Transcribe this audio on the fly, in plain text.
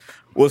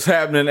What's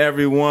happening,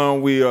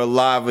 everyone? We are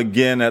live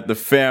again at the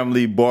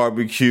Family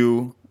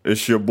Barbecue.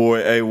 It's your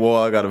boy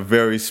AWOL. I got a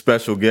very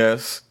special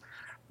guest,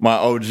 my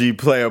OG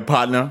player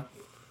partner.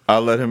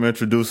 I'll let him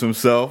introduce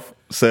himself,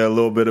 say a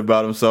little bit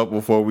about himself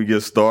before we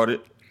get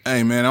started.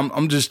 Hey, man,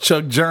 I'm just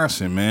Chuck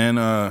Johnson, man.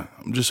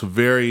 I'm just a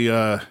very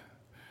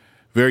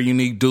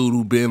unique dude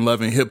who been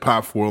loving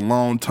hip-hop for a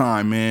long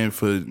time, man.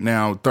 For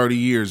now 30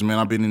 years, man.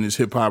 I've been in this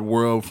hip-hop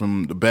world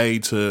from the Bay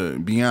to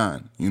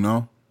beyond, you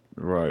know?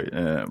 Right.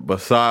 And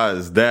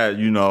besides that,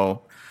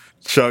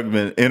 Chuck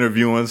been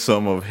interviewing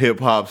some of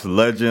hip-hop's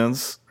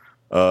legends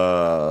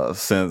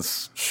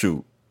since,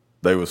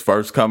 they was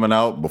first coming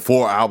out,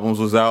 before albums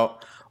was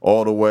out,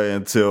 all the way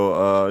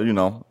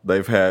until,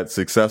 they've had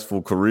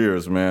successful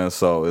careers, man.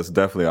 So it's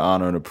definitely an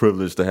honor and a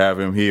privilege to have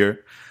him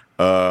here.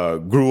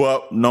 Grew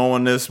up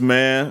knowing this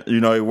man. He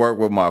worked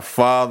with my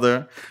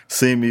father.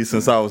 Seen me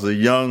since I was a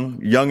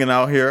youngin'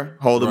 out here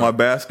holding my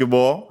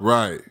basketball.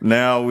 Right.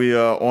 Now we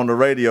are on the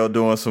radio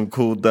doing some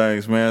cool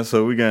things, man.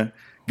 So we can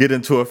get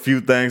into a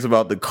few things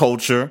about the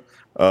culture.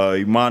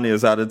 Imani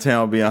is out of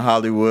town being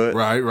Hollywood.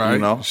 Right.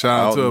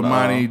 Shout out to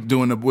Imani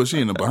doing was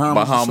she in the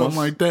Bahamas or something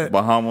like that?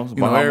 Bahamas.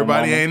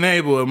 Everybody ain't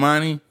able,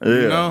 Imani.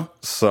 Yeah.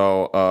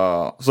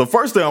 So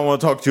first thing I want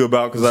to talk to you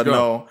about, because I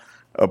know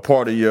a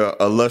part of your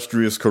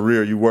illustrious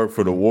career, you worked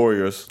for the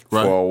Warriors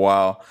for a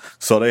while.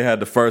 So they had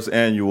the first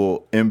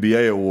annual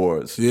NBA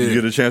Awards. Yeah. Did you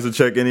get a chance to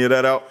check any of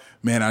that out?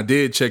 Man, I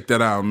did check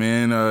that out,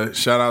 man.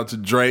 Shout out to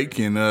Drake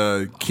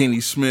and Kenny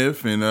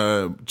Smith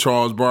and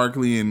Charles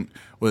Barkley and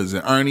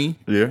Ernie?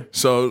 Yeah.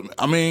 So,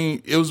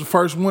 it was the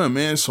first one,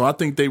 man. So I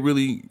think they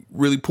really,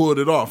 really pulled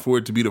it off for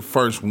it to be the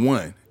first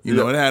one.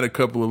 It had a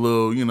couple of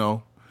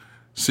little,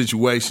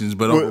 situations,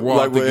 but overall,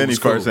 I think with it any was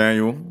cool. first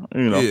annual,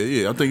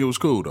 Yeah, I think it was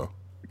cool, though.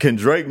 Can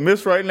Drake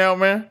miss right now,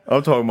 man?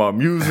 I'm talking about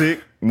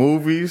music,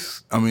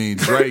 movies.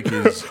 Drake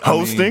is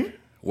hosting.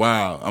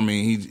 Wow.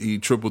 He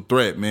triple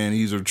threat, man.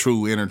 He's a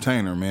true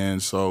entertainer, man.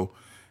 So,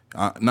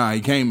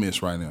 he can't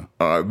miss right now.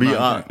 Be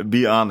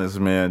honest,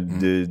 man.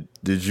 Mm-hmm.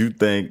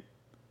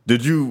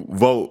 Did you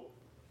vote,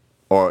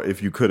 or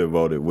if you could have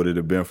voted, would it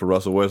have been for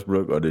Russell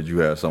Westbrook, or did you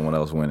have someone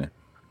else winning?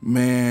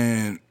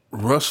 Man,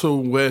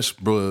 Russell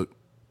Westbrook.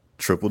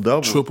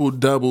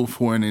 Triple-double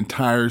for an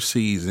entire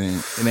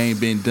season. It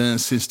ain't been done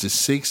since the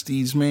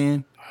 60s,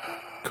 man.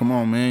 Come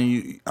on,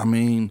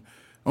 man.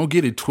 Don't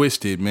get it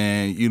twisted,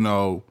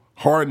 man.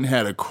 Harden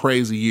had a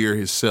crazy year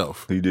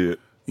himself. He did.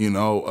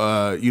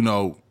 Kawhi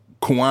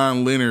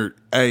Leonard,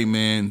 hey,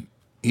 man,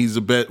 he's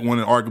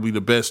arguably the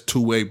best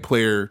two-way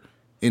player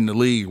in the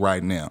league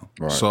right now.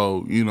 Right.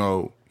 So,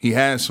 he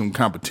has some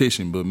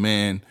competition, but,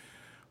 man,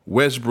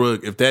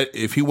 Westbrook,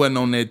 if he wasn't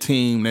on that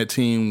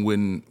team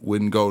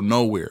wouldn't go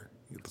nowhere.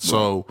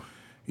 So,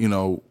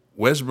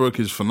 Westbrook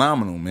is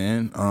phenomenal,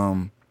 man.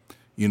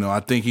 I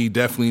think he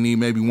definitely need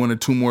maybe one or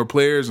two more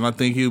players, and I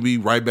think he'll be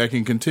right back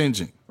in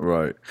contention.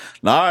 Right.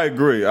 Now, I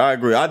agree. I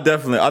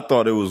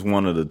thought it was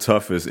one of the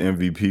toughest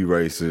MVP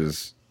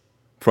races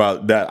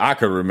that I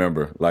could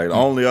remember. Like, the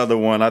only other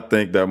one I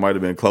think that might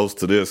have been close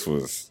to this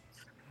was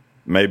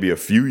maybe a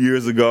few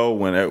years ago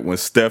when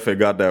Steph had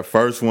got that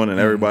first one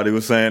and everybody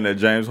was saying that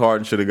James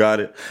Harden should have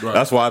got it. Right.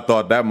 That's why I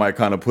thought that might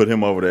kind of put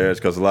him over the edge,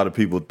 because a lot of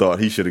people thought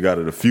he should have got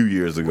it a few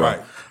years ago.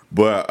 Right.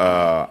 But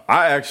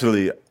I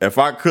actually, if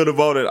I could have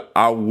voted,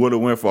 I would have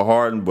went for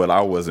Harden, but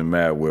I wasn't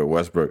mad with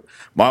Westbrook.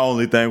 My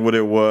only thing with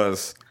it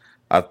was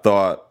I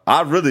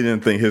really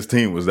didn't think his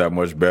team was that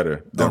much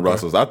better than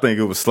Russell's. I think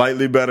it was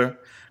slightly better,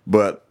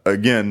 but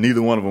again,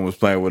 neither one of them was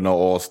playing with no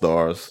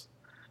All-Stars.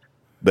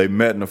 They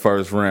met in the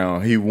first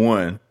round. He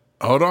won.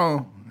 Hold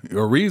on.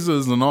 Ariza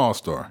is an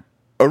all-star.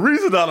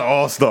 Ariza's not an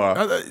all-star.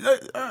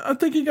 I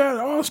think he got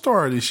an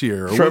all-star this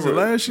year. Or was it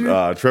last year?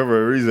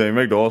 Trevor Ariza ain't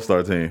make the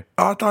all-star team.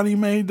 I thought he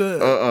made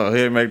the... he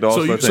didn't make the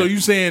all-star team. So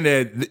you saying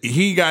that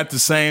he got the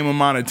same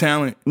amount of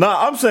talent? No,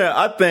 I'm saying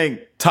I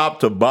think top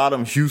to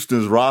bottom,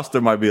 Houston's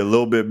roster might be a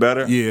little bit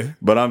better. Yeah.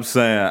 But I'm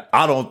saying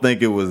I don't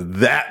think it was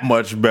that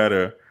much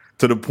better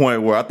to the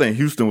point where I think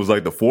Houston was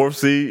like the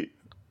fourth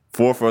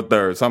or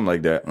third, something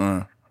like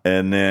that.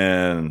 And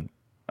then,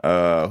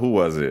 who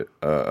was it?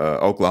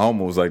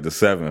 Oklahoma was like the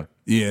seventh.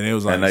 Yeah, it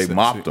was like, and they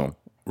mopped them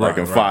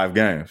in 5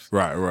 games.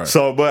 Right.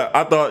 So, but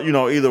I thought,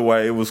 either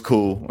way, it was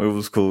cool.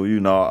 You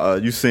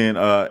seen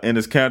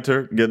Enes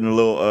Kanter getting a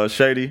little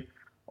shady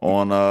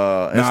on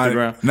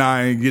Instagram? Nah,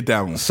 I didn't get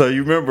that one. So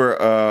you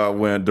remember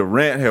when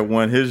Durant had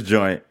won his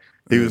joint,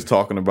 he was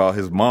talking about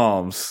his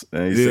mom's,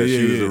 and he said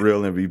she was a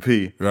real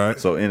MVP. Right.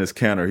 So Enes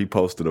Kanter, he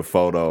posted a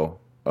photo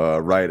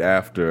right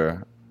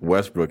after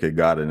Westbrook had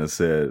got it and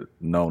said,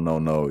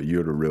 no,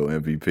 you're the real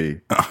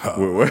MVP.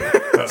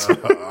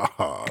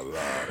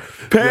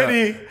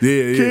 Petty.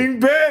 Yeah. King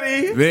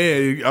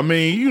Petty.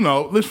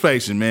 Yeah, let's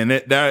face it, man.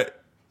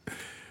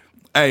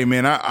 Hey,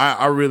 man,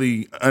 I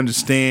really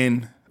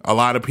understand a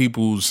lot of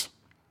people's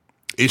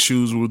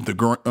issues with the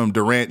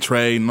Durant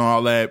trade and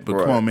all that. But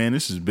Right. come on, man,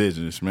 this is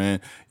business, man.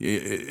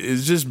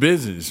 It's just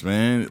business,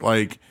 man.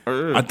 Like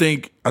I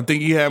think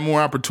he had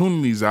more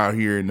opportunities out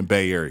here in the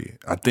Bay Area.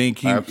 I think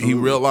he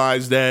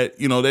realized that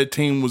that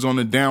team was on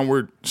a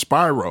downward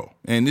spiral,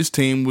 and this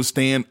team was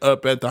staying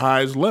up at the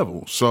highest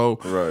level. So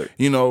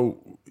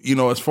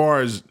as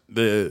far as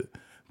the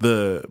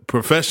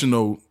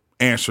professional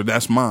answer,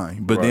 that's mine.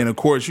 But then of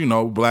course,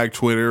 Black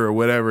Twitter or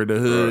whatever, the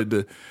hood,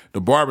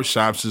 the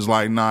barbershops is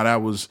like, nah,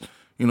 that was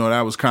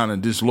kind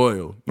of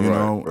disloyal.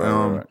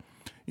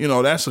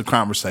 That's a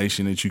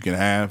conversation that you can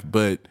have,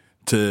 but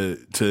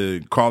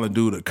to call a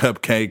dude a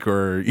cupcake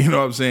or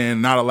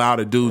not allow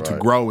the dude to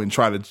grow and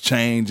try to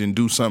change and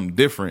do something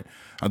different,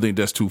 I think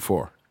that's too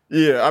far.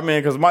 Yeah, I mean,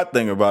 because my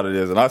thing about it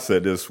is, and I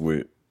said this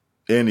with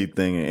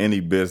anything in any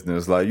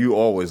business, like you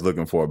always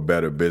looking for a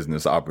better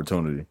business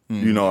opportunity.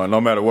 And no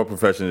matter what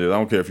profession it is, I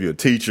don't care if you're a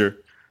teacher,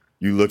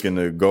 you looking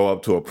to go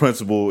up to a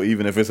principal,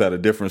 even if it's at a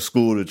different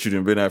school that you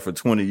done been at for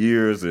 20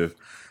 years. If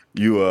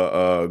you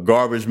a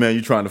garbage man,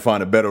 you trying to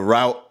find a better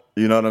route.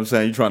 You know what I'm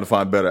saying? You're trying to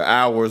find better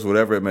hours,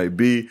 whatever it may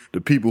be.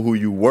 The people who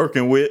you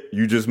working with,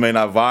 you just may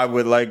not vibe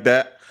with like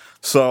that.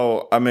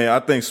 So, I mean, I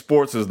think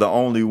sports is the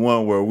only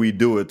one where we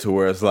do it to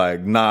where it's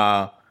like,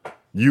 nah,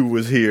 you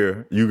was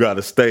here, you got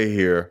to stay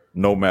here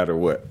no matter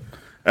what.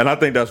 And I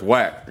think that's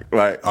whack.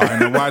 Like,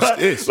 and watch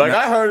this. Like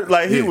I heard,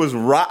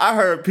 I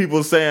heard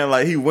people saying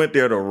like he went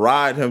there to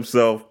ride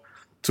himself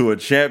to a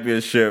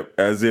championship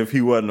as if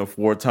he wasn't a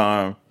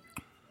 4-time,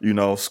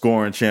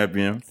 scoring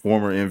champion,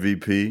 former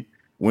MVP.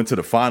 Went to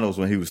the finals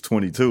when he was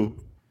 22.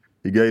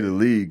 He gave the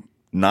league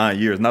 9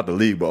 years, not the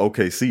league, but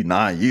OKC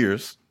 9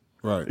 years.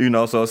 Right.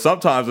 So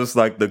sometimes it's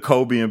like the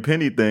Kobe and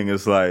Penny thing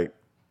is like,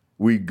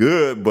 we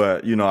good,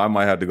 but, I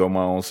might have to go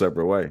my own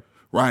separate way.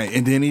 Right.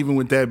 And then even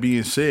with that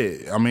being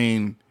said, I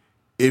mean,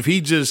 if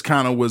he just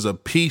kind of was a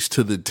piece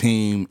to the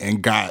team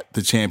and got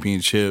the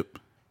championship,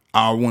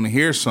 I want to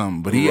hear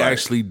something. But he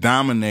actually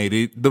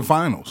dominated the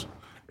finals.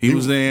 He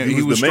was there.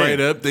 He was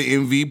straight up the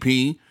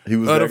MVP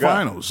of the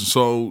finals.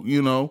 So,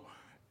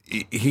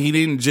 he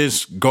didn't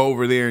just go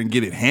over there and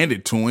get it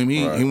handed to him.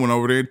 He went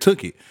over there and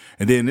took it.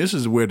 And then this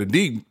is where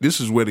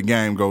the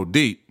game go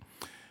deep.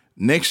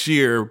 Next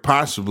year,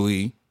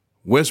 possibly,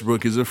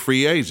 Westbrook is a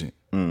free agent.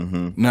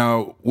 Mm-hmm.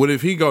 Now, what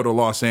if he go to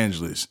Los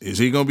Angeles? Is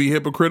he going to be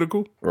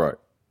hypocritical? Right.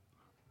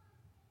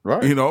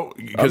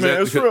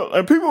 It's real.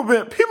 And people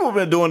have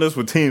been doing this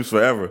with teams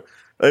forever.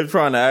 They're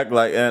trying to act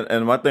like,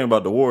 and my thing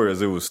about the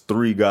Warriors, it was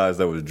 3 guys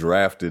that was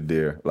drafted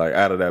there. Like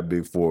out of that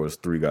big 4, it was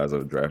 3 guys that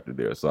were drafted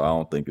there. So I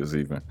don't think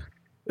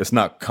it's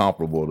not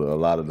comparable to a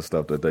lot of the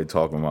stuff that they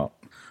talking about.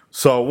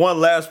 So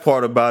one last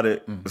part about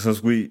it,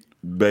 since we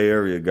Bay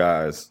Area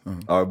guys,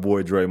 our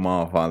boy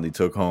Draymond finally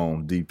took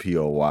home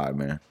DPOY,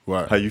 man.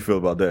 Right. How you feel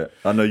about that?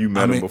 I know you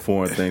met him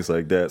before and things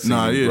like that.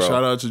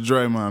 Shout out to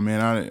Draymond,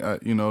 man.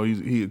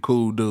 He a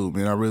cool dude,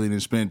 man. I really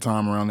didn't spend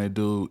time around that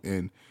dude,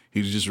 and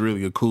he's just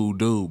really a cool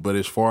dude. But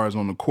as far as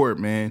on the court,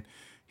 man,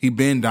 he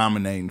been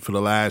dominating for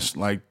the last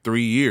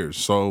 3 years.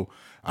 So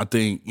I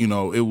think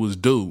it was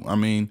due. I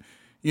mean,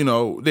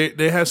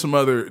 they had some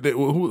other.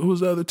 Who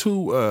was the other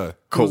 2?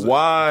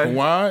 Kawhi,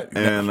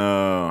 and who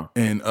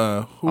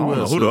I don't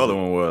know who the other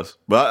one was,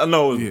 but I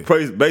know it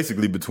was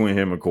basically between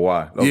him and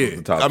Kawhi. Those were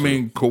the top 2. I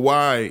mean,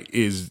 Kawhi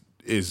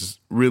is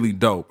really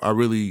dope. I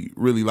really,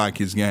 really like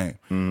his game.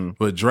 Mm-hmm.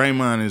 But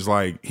Draymond is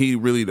he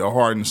really the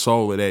heart and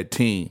soul of that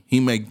team. He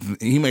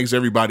makes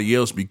everybody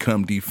else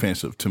become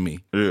defensive to me.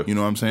 Yeah. You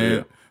know what I'm saying?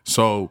 Yeah.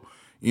 So,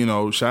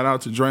 shout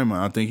out to Draymond.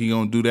 I think he's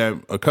going to do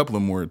that a couple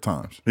of more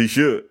times. He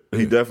should.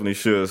 He definitely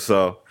should.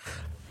 So,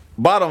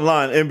 bottom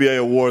line, NBA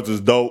awards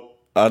is dope.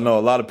 I know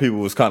a lot of people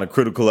was kind of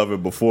critical of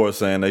it before,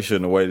 saying they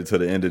shouldn't have waited till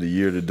the end of the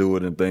year to do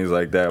it and things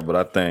like that. But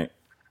I think,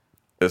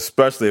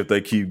 especially if they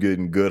keep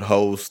getting good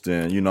hosts,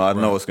 and I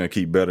know it's going to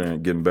keep better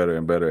and getting better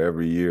and better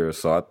every year.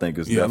 So I think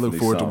it's definitely I look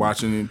forward to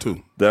watching it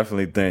too.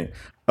 Definitely think.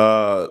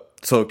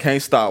 So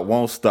Can't Stop,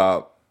 Won't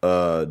Stop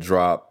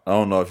drop. I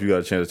don't know if you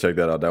got a chance to check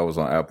that out. That was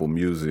on Apple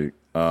Music.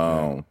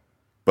 But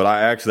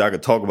I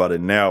could talk about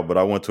it now. But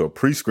I went to a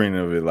pre-screening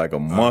of it a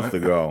month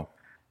ago.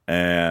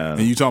 And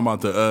you talking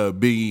about the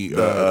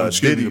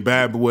the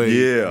Bad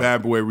Boy,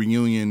 Bad Boy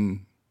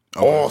reunion?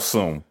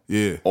 Awesome,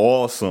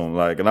 awesome.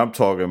 And I'm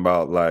talking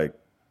about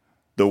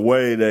the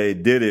way they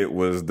did it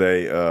was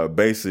they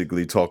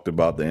basically talked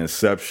about the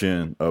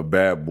inception of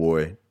Bad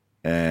Boy,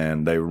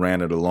 and they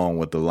ran it along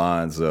with the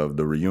lines of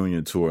the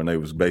reunion tour, and they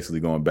was basically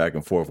going back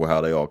and forth with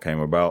how they all came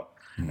about.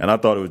 Mm-hmm. And I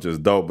thought it was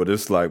just dope. But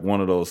it's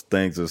one of those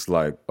things. It's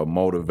a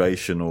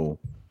motivational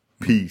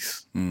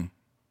piece. Mm.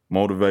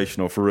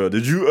 Motivational for real.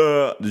 Did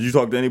you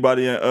talk to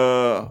anybody in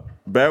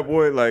Bad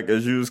Boy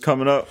as you was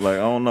coming up? I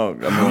don't know. I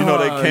mean,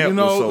 they camp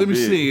was so let me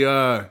big. see.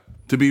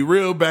 To be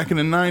real, back in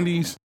the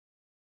 90s,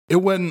 it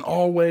wasn't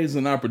always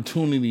an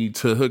opportunity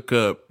to hook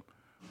up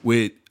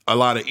with a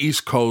lot of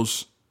East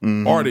Coast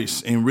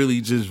artists and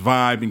really just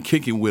vibe and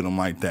kick it with them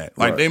like that.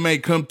 They may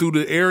come through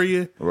the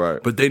area,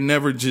 but they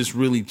never just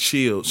really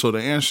chilled. So to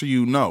answer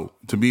you, no.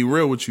 To be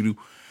real with you, if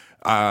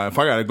I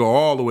got to go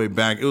all the way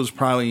back, it was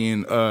probably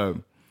in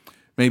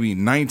maybe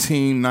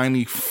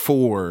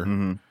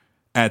 1994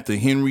 at the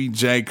Henry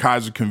J.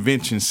 Kaiser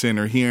Convention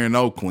Center here in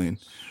Oakland.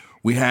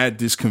 We had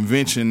this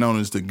convention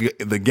known as the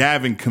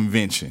Gavin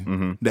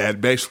Convention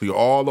that basically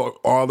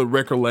all the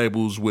record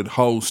labels would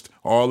host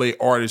all their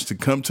artists to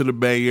come to the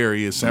Bay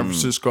Area, San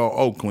Francisco,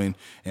 Oakland,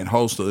 and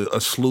host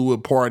a slew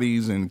of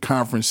parties and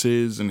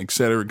conferences and et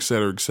cetera,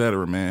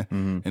 man,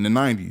 in the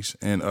 90s.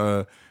 And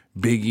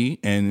Biggie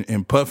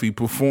and Puffy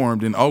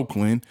performed in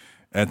Oakland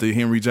at the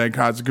Henry J.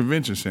 Kaiser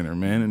Convention Center,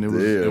 man. And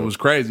it was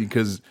crazy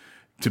because,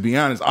 to be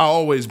honest, I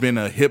always been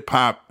a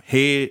hip-hop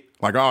head.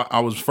 Like, I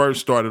was first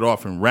started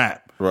off in rap.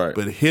 Right.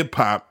 But hip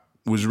hop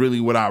was really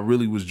what I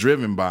really was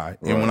driven by.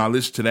 And when I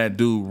listened to that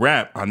dude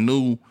rap, I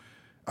knew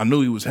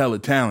he was hella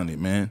talented,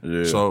 man.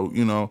 Yeah. So,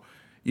 I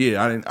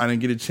didn't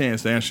get a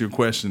chance to answer your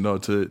question though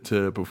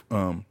to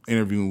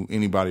interview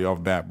anybody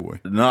off Bad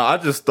Boy. No, I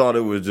just thought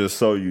it was just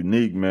so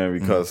unique, man,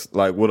 because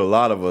like with a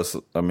lot of us,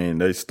 I mean,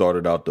 they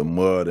started out the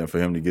mud, and for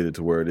him to get it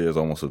to where it is,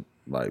 almost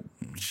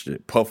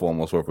Puff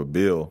almost worth a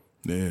bill.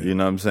 Yeah. You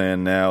know what I'm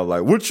saying? Now,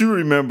 like, what you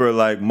remember,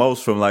 like,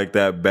 most from, like,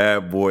 that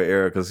Bad Boy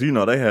era? Because,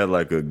 they had,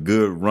 like, a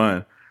good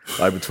run,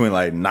 like, between,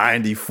 like,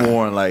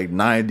 94 and, like,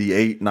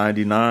 98,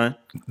 99.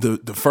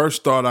 The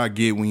first thought I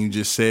get when you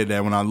just said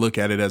that, when I look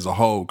at it as a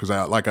whole, because,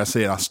 like I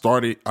said, I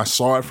saw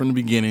it from the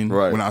beginning,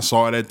 when I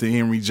saw it at the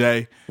Henry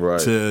J,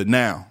 to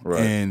now.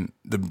 Right. And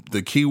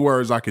the key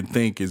words I can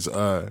think is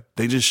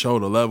they just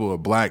showed a level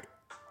of black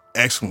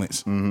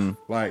excellence.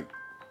 Like,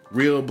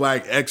 real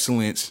black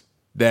excellence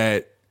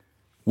that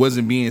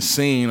wasn't being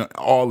seen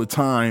all the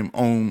time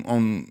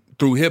on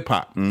through hip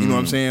hop. You know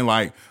what I'm saying?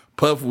 Like,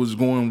 Puff was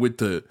going with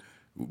the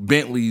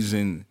Bentleys,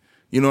 and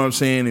you know what I'm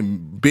saying,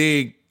 and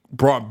Big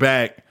brought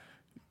back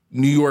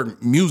New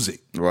York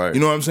music. Right. You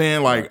know what I'm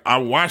saying? Like, I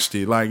watched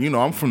it. Like,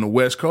 I'm from the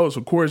West Coast.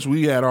 Of course,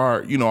 we had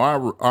our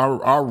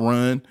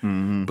run.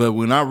 But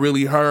when I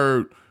really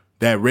heard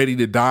that Ready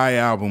to Die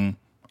album,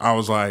 I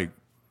was like,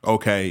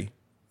 okay,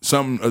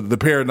 the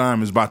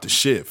paradigm is about to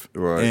shift.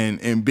 Right.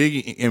 And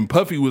Biggie and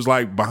Puffy was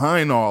like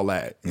behind all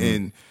that.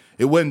 And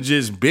it wasn't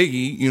just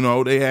Biggie,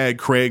 they had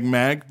Craig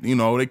Mack,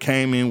 they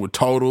came in with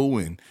Total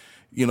and,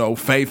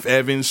 Faith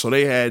Evans. So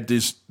they had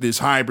this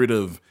hybrid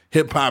of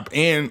hip hop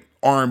and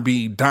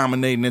R&B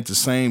dominating at the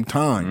same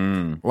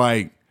time.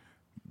 Like,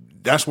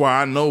 that's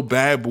why I know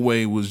Bad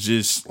Boy was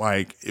just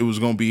like, it was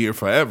going to be here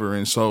forever.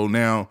 And so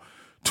now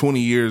 20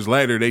 years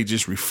later, they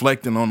just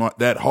reflecting on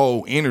that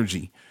whole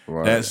energy.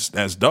 Right.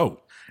 That's dope.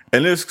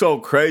 And it's so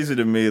crazy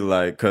to me,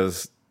 like,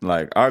 because,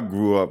 like, I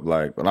grew up,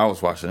 like, when I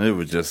was watching, it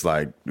was just,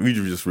 like, we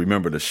just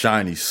remember the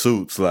shiny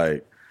suits,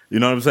 like, you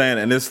know what I'm saying?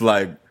 And it's,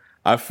 like,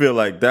 I feel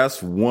like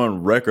that's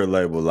one record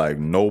label, like,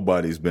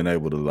 nobody's been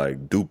able to,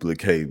 like,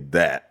 duplicate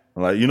that.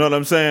 Like, you know what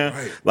I'm saying?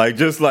 Right. Like,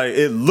 just, like,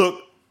 it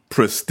looked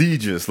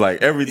prestigious,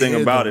 like, everything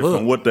about it,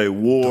 from what they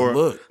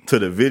wore to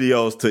the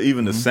videos to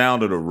even the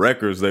sound of the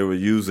records they were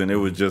using. It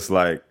was just,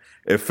 like,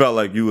 it felt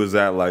like you was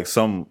at, like,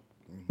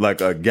 like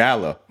a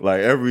gala,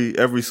 like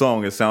every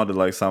song, it sounded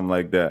like something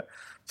like that.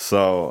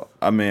 So,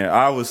 I mean,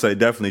 I would say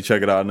definitely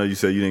check it out. I know you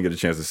said you didn't get a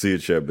chance to see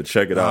it yet, but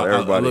check it out.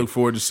 Everybody, I look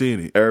forward to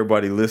seeing it.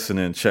 Everybody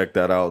listening, check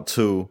that out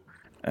too.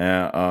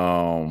 And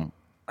how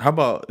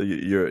about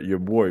your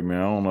boy, man?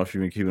 I don't know if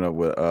you've been keeping up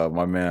with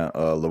my man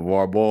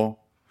LeVar Ball.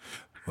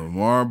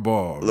 LeVar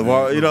Ball.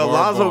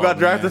 Lonzo got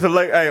drafted to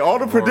Hey, all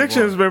the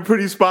predictions been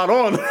pretty spot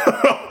on.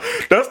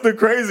 That's the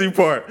crazy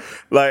part.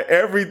 Like,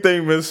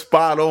 everything been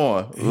spot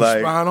on.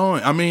 Spot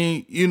on. I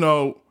mean,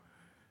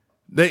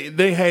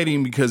 they hate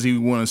him because he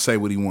want to say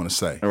what he want to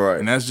say. Right.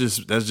 And that's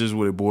just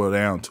what it boiled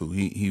down to.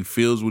 He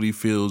feels what he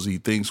feels, he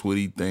thinks what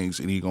he thinks,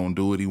 and he gonna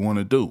do what he want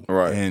to do.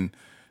 Right. And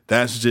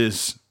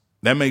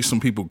that makes some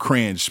people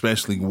cringe,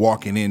 especially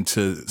walking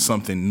into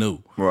something new.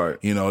 Right.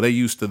 They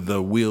used to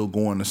the wheel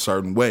going a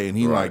certain way, and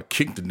he like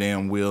kicked the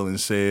damn wheel and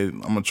said,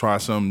 I'm going to try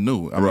something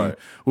new. I mean,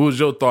 what was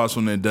your thoughts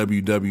on that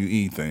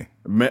WWE thing?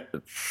 Man,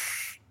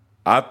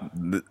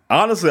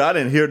 honestly, I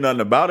didn't hear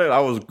nothing about it. I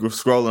was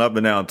scrolling up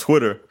and down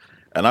Twitter,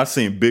 and I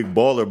seen Big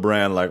Baller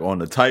Brand like on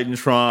the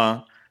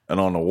Titantron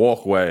and on the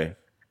walkway,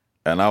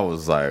 and I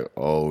was like,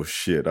 oh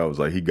shit. I was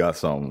like, he got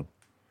something.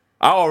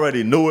 I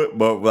already knew it,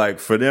 but like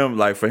for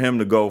him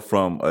to go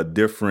from a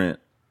different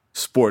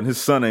sport, and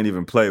his son ain't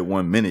even played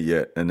 1 minute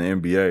yet in the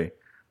NBA,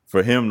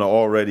 for him to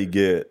already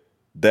get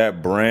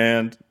that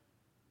brand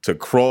to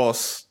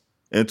cross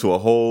into a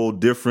whole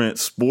different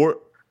sport,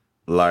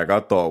 like, I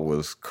thought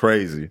was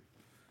crazy.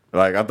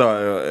 Like, I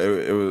thought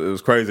it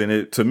was crazy,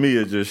 and to me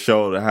it just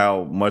showed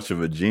how much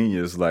of a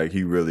genius, like,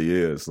 he really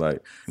is.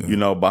 Like,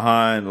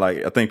 behind,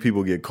 like, I think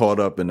people get caught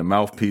up in the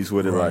mouthpiece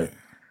with it, like,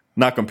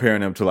 not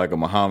comparing him to like a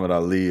Muhammad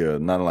Ali or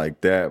nothing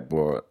like that,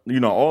 but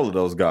all of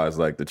those guys,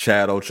 like the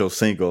Chad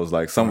Ochocinco's,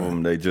 like some of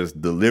them, they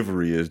just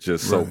delivery is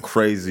just so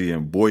crazy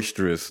and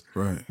boisterous.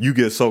 Right. You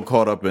get so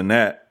caught up in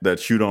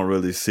that you don't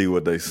really see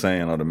what they're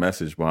saying or the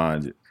message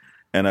behind it.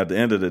 And at the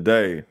end of the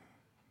day,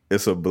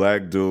 it's a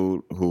black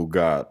dude who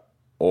got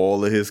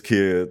all of his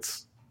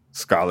kids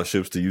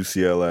scholarships to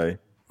UCLA.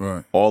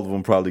 Right. All of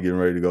them probably getting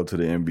ready to go to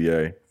the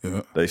NBA.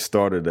 Yeah. They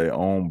started their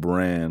own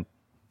brand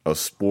of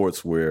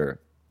sports where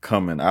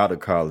coming out of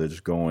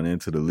college, going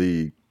into the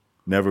league,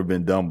 never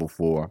been done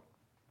before.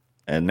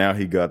 And now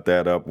he got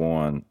that up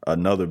on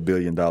another $1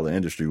 billion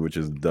industry, which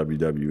is the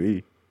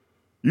WWE.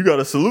 You got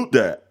to salute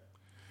that.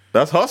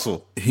 That's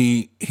hustle.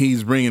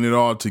 He's bringing it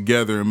all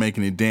together and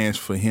making it dance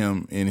for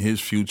him in his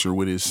future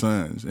with his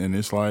sons. And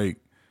it's like,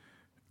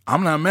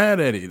 I'm not mad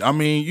at it. I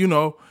mean, you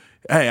know,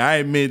 hey, I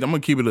admit, I'm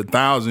going to keep it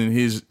 1,000.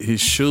 His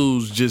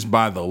shoes, just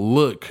by the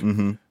look,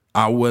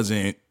 I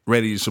wasn't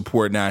ready to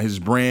support. Now, his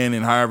brand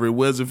and however it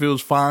was, if it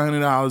was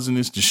 $500 and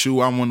it's the shoe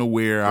I want to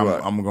wear,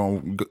 I'm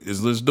going to,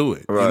 let's do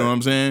it. Right. You know what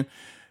I'm saying?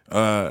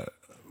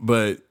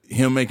 But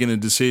him making a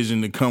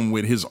decision to come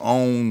with his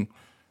own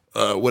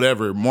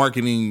whatever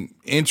marketing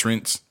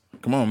entrance.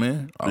 Come on,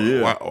 man.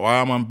 Yeah. Why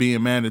am I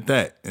being mad at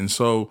that? And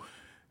so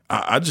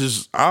I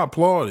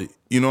applaud it.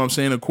 You know what I'm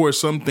saying? Of course,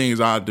 some things,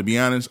 to be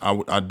honest,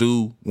 I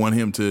do want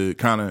him to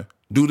kind of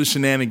do the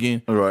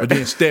shenanigan, but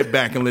then step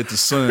back and let the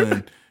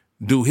son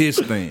do his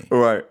thing.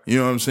 Right. You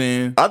know what I'm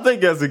saying? I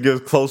think as it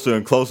gets closer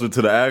and closer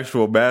to the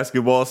actual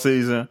basketball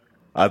season,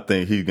 I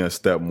think he's gonna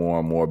step more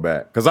and more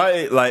back. Because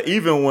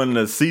even when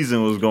the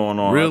season was going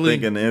on, really? I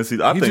think in the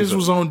NCAA, he just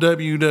was on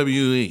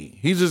WWE.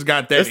 He just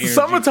got that. It's the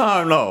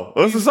summertime, though.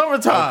 It's the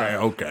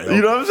summertime. Okay.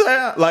 You know what I'm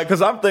saying? Like,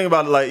 because I'm thinking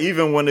about it, like,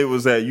 even when it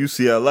was at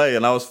UCLA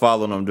and I was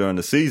following him during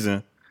the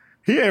season,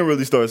 he ain't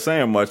really started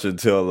saying much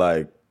until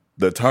like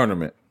the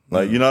tournament.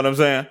 Like, you know what I'm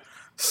saying?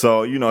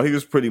 So, you know, he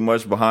was pretty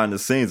much behind the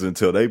scenes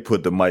until they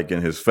put the mic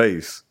in his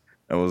face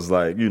and was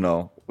like, you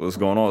know, what's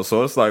going on?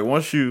 So it's like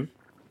once you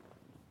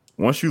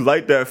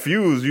light that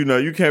fuse, you know,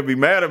 you can't be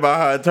mad about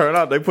how it turned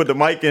out. They put the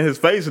mic in his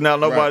face, and now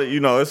nobody, you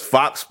know, it's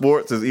Fox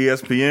Sports, it's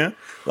ESPN.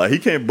 Like, he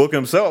can't book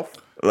himself.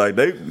 Like,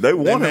 they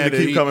want him to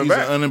keep coming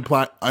back. He's an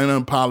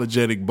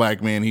unapologetic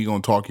black man. He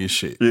gonna talk his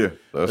shit. Yeah,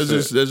 that's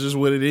just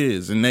what it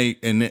is. And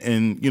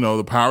and you know,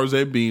 the powers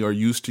that be are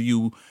used to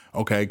you.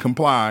 Okay,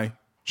 comply,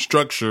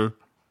 structure.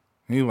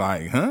 He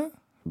like, huh?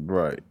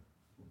 Right.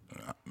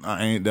 That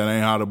ain't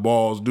how the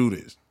balls do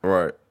this.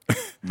 Right.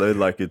 They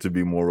like it to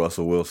be more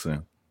Russell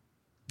Wilson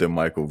than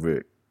Michael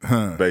Vick,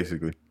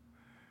 basically.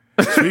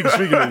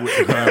 Speaking of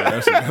which,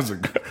 that's a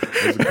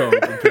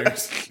cold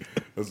comparison.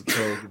 That's a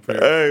cold comparison.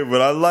 Hey,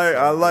 but I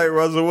like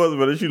Russell Wilson,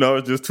 but it's, you know,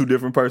 it's just two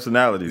different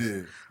personalities.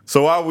 Yeah.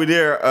 So while we're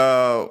there,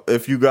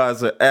 if you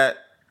guys are at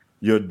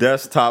your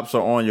desktops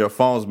or on your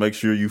phones, make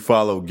sure you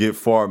follow Get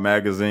Far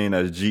Magazine.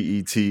 That's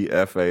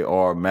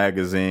GETFAR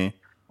Magazine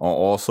on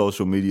all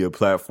social media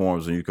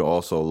platforms, and you can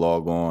also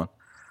log on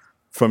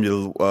from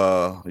your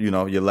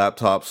your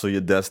laptops or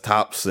your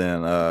desktops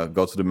and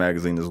go to the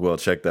magazine as well.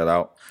 Check that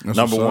out. That's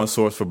Number one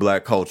source for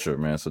black culture,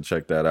 man. So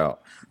check that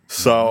out.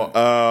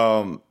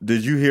 So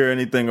did you hear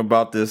anything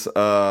about this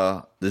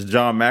John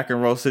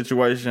McEnroe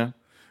situation?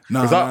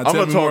 No, I'm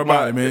gonna talk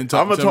about it, man.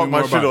 I'm gonna talk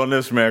my shit on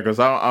this, man, because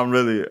I'm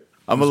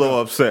a little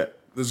upset.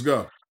 Let's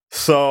go.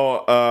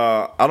 So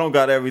I don't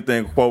got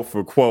everything quote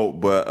for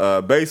quote,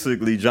 but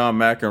basically John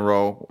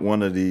McEnroe,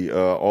 one of the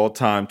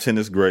all-time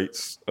tennis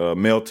greats,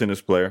 male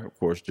tennis player, of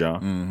course,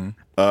 John.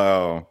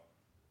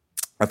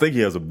 I think he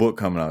has a book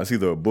coming out. It's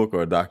either a book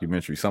or a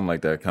documentary, something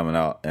like that coming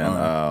out.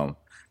 And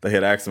they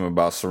had asked him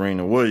about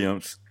Serena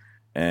Williams,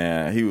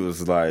 and he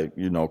was like,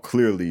 you know,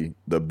 clearly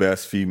the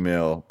best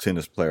female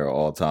tennis player of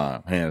all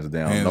time, hands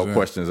down, no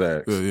questions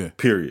asked,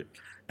 period.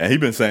 And he's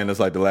been saying this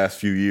like the last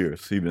few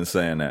years. He's been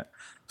saying that.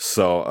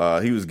 So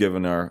he was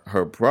giving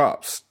her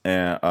props,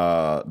 and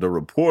the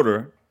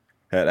reporter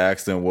had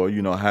asked him, well,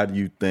 you know, how do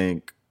you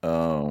think,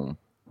 how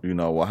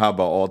about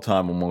all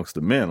time amongst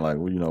the men? Like,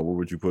 well, you know, where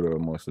would you put her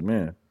amongst the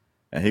men?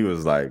 And he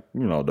was like,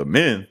 you know, the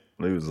men.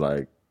 He was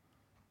like,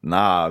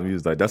 nah. He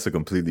was like, that's a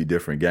completely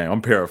different game.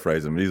 I'm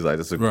paraphrasing, but he's like,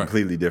 it's a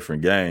completely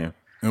different game.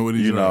 And what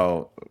did you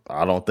know?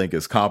 I don't think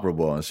it's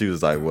comparable. And she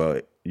was like, well,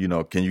 you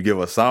know, can you give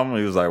us something?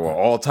 He was like, well,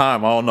 all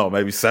time, I don't know,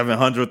 maybe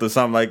 700th or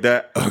something like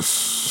that.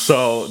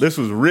 So this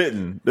was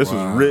written. This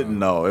was written,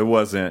 though. It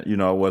wasn't, you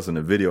know, it wasn't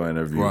a video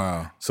interview.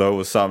 Wow. So it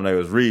was something they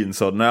was reading.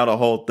 So now the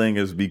whole thing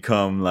has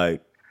become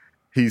like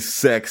he's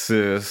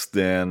sexist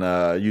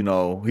and, you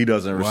know, he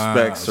doesn't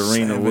respect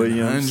Serena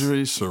Williams.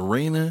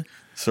 Serena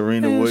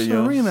Williams.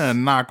 Serena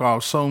knock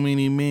off so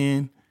many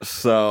men.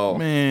 So,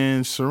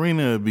 man,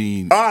 Serena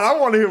be. All right, I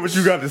want to hear what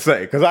you got to say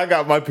because I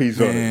got my piece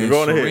on it. You're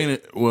going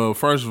ahead. Well,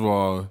 first of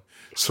all,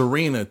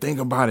 Serena, think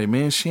about it,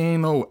 man. She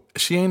ain't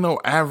no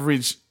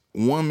average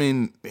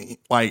woman,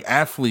 like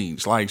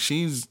athletes. Like,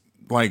 she's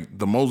like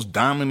the most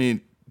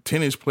dominant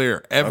tennis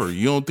player ever.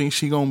 You don't think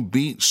she gonna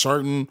beat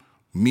certain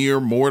mere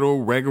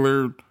mortal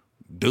regular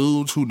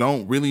dudes who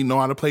don't really know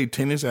how to play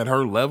tennis at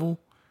her level?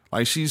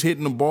 Like, she's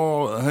hitting the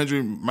ball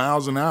 100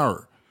 miles an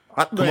hour.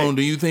 Come on,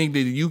 do you think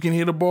that you can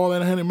hit a ball at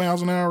 100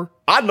 miles an hour?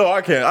 I know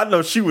I can. I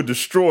know she would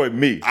destroy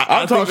me.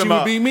 I'm talking think she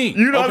about, would beat me.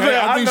 You know what I'm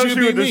saying? I know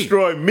she would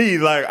destroy me.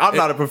 Like, I'm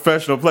not a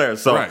professional player.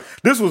 So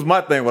this was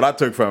my thing, what I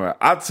took from her.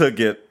 I took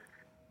it,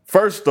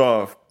 first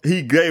off,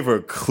 he gave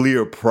her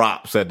clear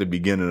props at the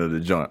beginning of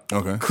the joint.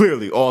 Okay.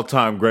 Clearly,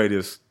 all-time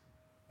greatest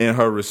in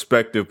her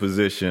respective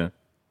position.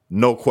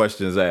 No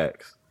questions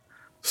asked.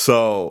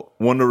 So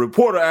when the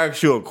reporter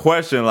asks you a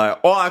question, like,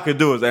 all I could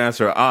do is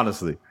answer it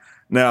honestly.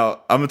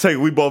 Now, I'm going to tell you,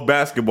 we both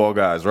basketball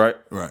guys, right?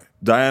 Right.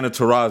 Diana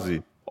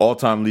Taurasi,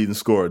 all-time leading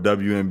scorer,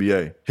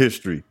 WNBA,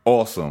 history,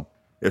 awesome.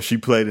 If she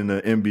played in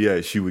the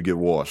NBA, she would get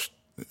washed.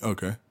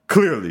 Okay.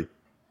 Clearly.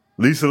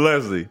 Lisa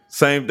Leslie,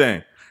 same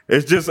thing.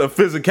 It's just a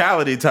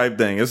physicality type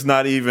thing. It's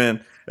not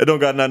even, it don't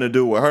got nothing to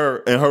do with her.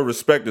 In her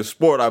respective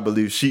sport, I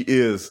believe she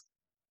is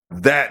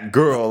that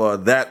girl or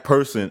that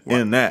person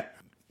in that.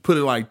 Put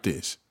it like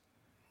this.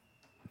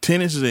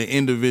 Tennis is an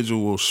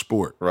individual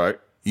sport. Right.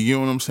 You get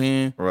what I'm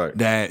saying? Right.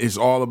 That it's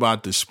all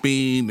about the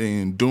speed, the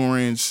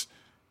endurance,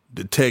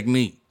 the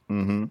technique.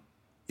 Mm-hmm.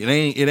 It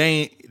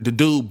ain't the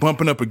dude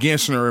bumping up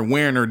against her and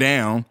wearing her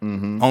down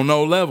on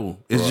no level.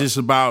 It's just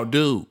about,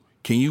 dude,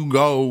 can you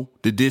go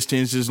the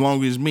distance as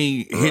long as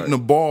me hitting the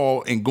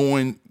ball and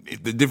going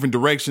the different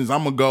directions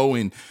I'm going to go,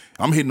 and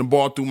I'm hitting the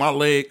ball through my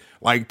leg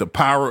like the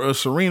power of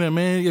Serena,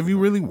 man. Have you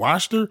really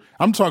watched her?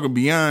 I'm talking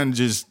beyond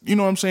just, you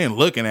know what I'm saying,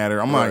 looking at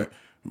her. I'm like,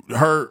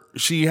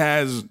 she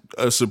has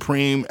a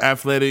supreme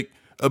athletic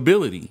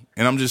ability.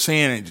 And I'm just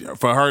saying,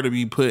 for her to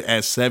be put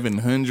at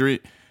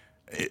 700,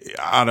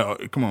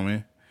 come on,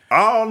 man.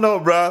 I don't know,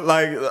 bro.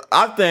 Like,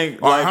 I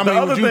think, like, how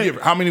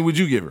many would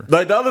you give her?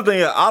 Like, the other thing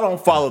is, I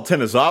don't follow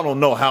tennis, so I don't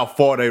know how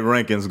far their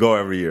rankings go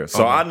every year.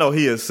 So I know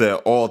he has said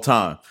all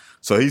time.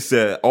 So he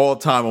said all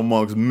time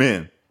amongst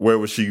men, where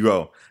would she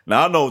go?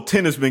 Now, I know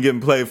tennis been getting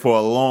played for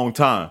a long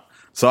time.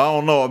 So I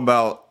don't know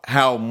about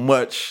how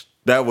much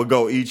that would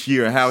go each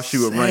year and how she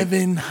would rank.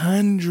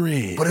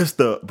 700. But it's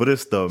the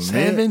men.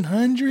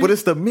 700? But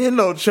it's the men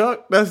though,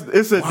 Chuck.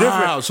 It's a different.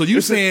 Wow. So you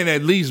saying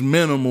at least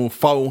minimal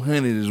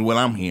 400 is what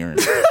I'm hearing.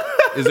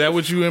 Is that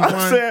what you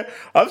implying?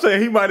 I'm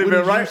saying he might have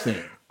been right.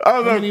 I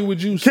don't know. How many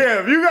would you say?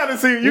 Kev, you gotta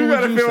see. You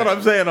gotta feel what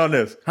I'm saying on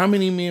this. How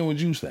many men would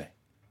you say?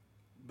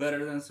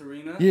 Better than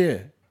Serena? Yeah.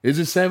 Is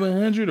it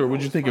 700 or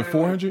would you think of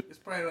 400? It's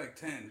probably like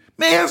 10.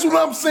 Man, that's what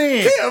I'm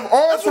saying. Kev,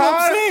 all that's time.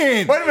 What I'm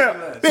saying. Wait a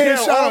minute. Man,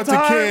 Kev, shout out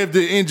to Kev,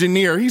 the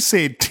engineer. He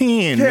said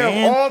 10, Kev,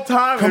 man. all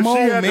time. Come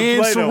on,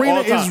 man. Serena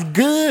is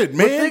good,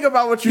 man. But think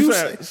about what you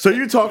said. So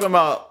you talking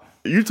about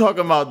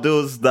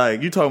dudes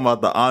like you talking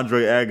about the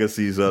Andre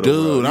Agassi's of the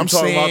world. I'm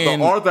talking saying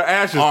about the Arthur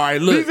Ashes. All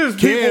right, look, These is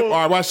Kev. people, all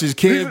right, watch this.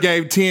 Kev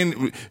gave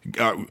 10.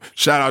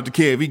 Shout out to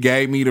Kev. He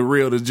gave me the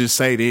real to just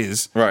say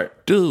this. Right,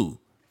 dude.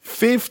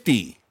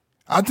 50.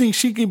 I think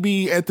she could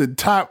be at the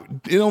top.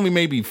 It only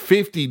may be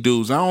 50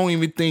 dudes. I don't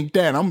even think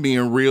that. I'm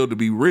being real to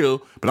be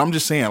real, but I'm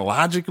just saying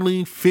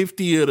logically,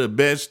 50 of the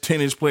best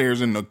tennis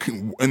players in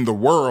the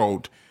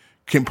world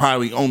can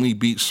probably only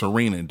beat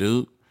Serena,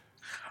 dude.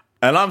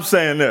 And I'm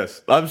saying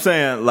this. I'm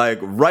saying, like,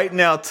 right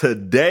now,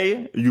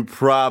 today, you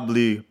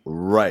probably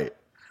right.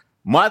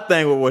 My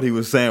thing with what he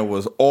was saying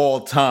was all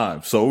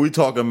time. So we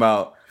talking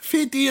about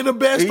 50 of the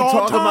best all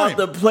time. He talking about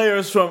the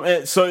players from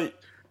it. So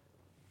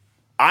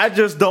I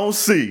just don't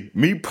see,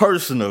 me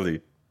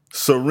personally,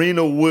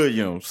 Serena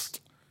Williams,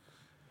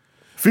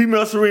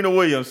 female Serena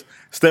Williams,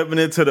 stepping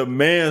into the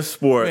man's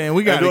sport. Man,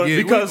 we gotta get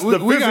because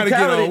we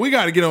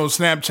gotta get on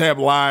Snapchat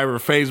Live or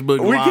Facebook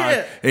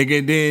Live,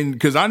 and then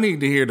because I need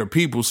to hear the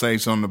people say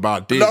something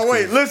about this. No,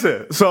 wait,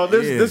 listen. So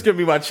this gonna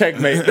be my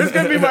checkmate. This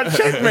gonna be my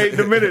checkmate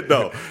in a minute,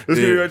 though. This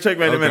gonna be my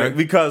checkmate in a minute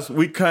because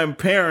we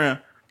comparing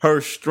her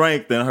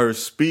strength and her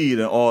speed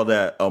and all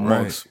that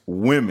amongst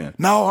women.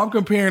 No, I'm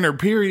comparing her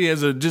period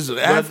as just an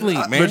athlete,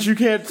 man. But you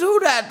can't do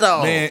that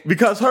though, man,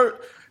 because her.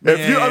 I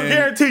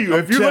guarantee you,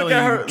 if you look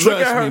at her,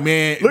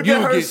 look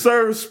at her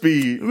serve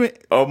speed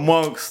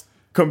amongst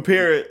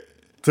compare it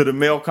to the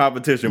male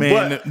competition.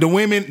 Man, but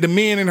the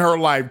men in her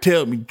life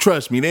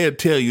trust me, they'll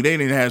tell you they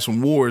didn't have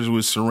some wars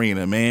with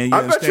Serena, man. You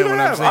understand what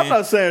I'm saying? I'm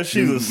not saying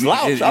she's a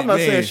slouch. I'm not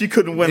saying she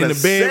couldn't win in the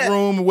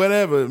bedroom or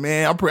whatever,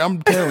 man.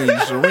 I'm telling you,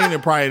 Serena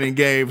probably didn't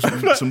gave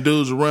some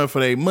dudes a run for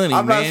their money.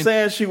 I'm not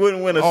saying she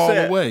wouldn't win a all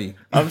set. The way.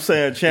 I'm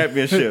saying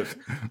championships.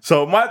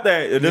 So my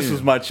thing, and this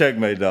was my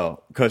checkmate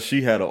though, because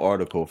she had an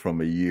article from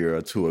a year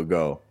or two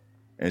ago,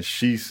 and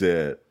she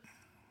said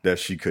that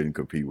she couldn't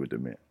compete with the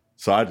men.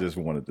 So I just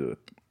wanted to.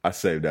 I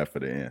saved that for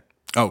the end.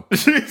 Oh,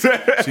 she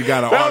said she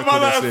got an that was my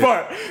last said,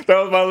 part. That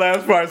was my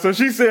last part. So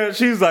she said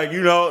she's like,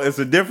 it's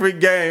a different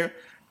game.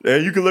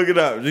 And you can look it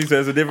up. She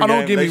says it's a different game.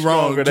 Don't get me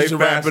wrong. Just to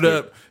wrap it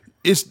up,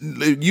 it's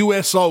the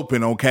U.S.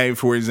 Open. Okay,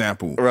 for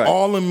example, right.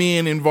 All the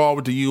men involved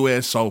with the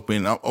U.S.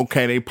 Open,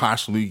 okay, they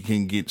possibly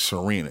can get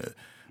Serena,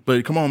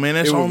 but come on, man,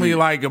 that's only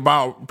like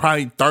about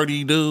probably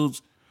 30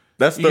 dudes.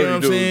 That's 30 dudes. Know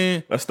what I'm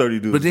saying? That's 30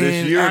 dudes. But then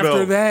this year,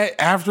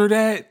 after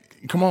that.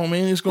 Come on,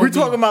 man. It's gonna. We're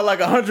talking about like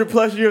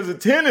 100+ years of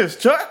tennis,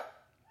 Chuck.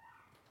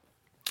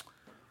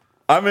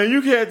 I mean,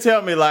 you can't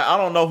tell me like I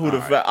don't know who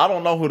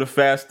the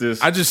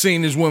fastest. I just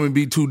seen this woman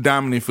be too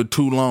dominant for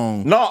too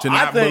long. No, to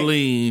not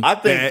believe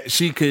that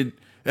she could.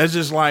 That's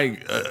just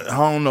like I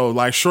don't know,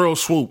 like Cheryl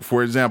Swoop,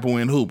 for example,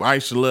 in hoop. I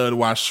used to love to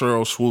watch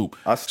Cheryl Swoop.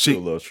 I still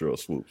love Cheryl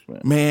Swoops,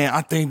 man. Man,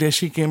 I think that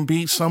she can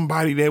beat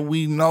somebody that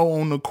we know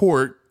on the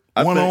court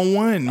one on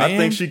one. Man, I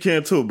think she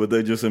can too, but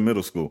they're just in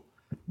middle school.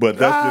 But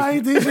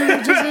that's just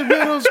in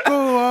middle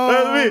school.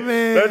 That's me.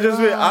 man. That's just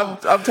me.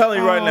 I'm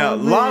telling you right now,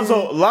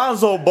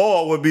 Lonzo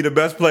Ball would be the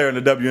best player in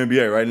the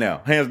WNBA right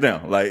now, hands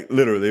down. Like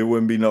literally, it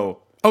wouldn't be no.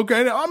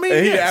 Okay, I mean,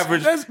 And he yes,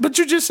 averaged- but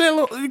you just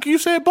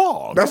said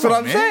Ball. That's Come what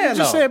on, I'm man. saying, You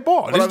just though. said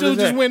Ball. But This I'm dude just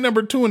just saying- went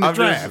number 2 in the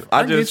draft.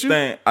 I just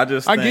think. I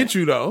get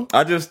you though.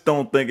 I just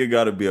don't think it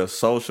got to be a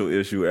social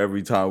issue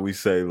every time we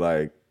say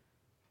like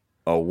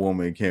a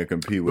woman can't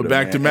compete with. But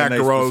back to a man.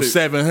 McEnroe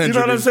 700. You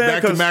know what I'm saying?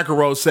 Back to 'Cause-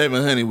 McEnroe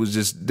 700 was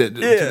just to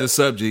the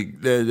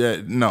subject.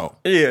 No.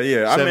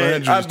 Yeah. I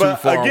 700 mean, is too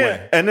far again,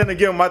 away. and then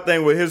again, my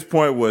thing with his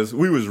point was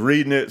we was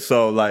reading it,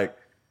 so like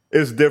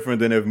it's different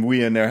than if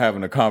we in there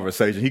having a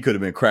conversation. He could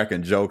have been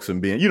cracking jokes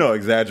and being,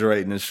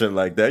 exaggerating and shit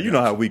like that. You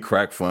know how we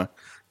crack fun.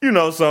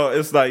 So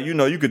it's like,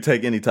 you could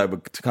take any type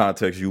of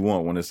context you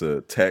want when it's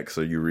a text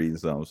or you reading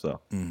something. So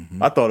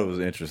I thought it was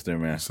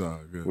interesting, man. That's all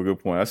good. Well, good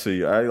point. I see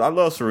you. I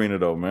love Serena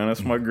though, man.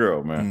 That's my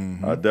girl,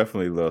 man. I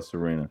definitely love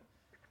Serena.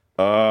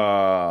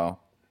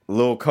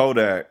 Lil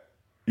Kodak.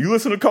 You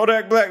listen to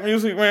Kodak Black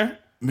music, man?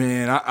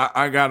 Man,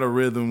 I got a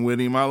rhythm with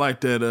him. I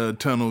like that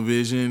tunnel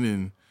vision,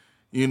 and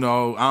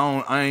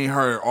I ain't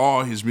heard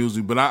all his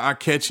music, but I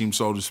catch him,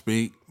 so to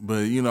speak.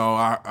 But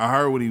I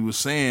heard what he was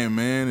saying,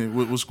 man. And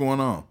what's going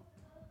on?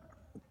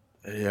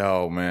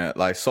 Yo, man,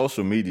 like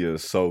social media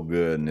is so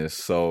good and it's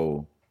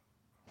so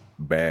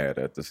bad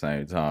at the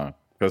same time.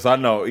 Because I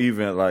know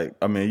even like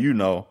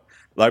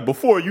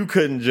before you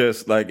couldn't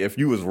just like if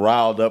you was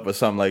riled up or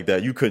something like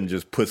that, you couldn't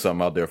just put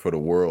something out there for the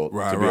world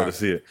to be able to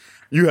see it.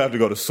 You have to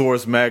go to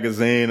Source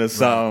Magazine or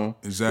something.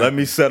 Exactly. Let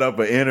me set up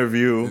an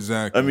interview.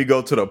 Exactly. Let me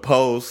go to the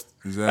Post.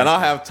 Exactly. And I'll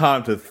have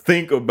time to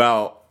think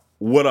about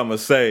what I'm going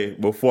to say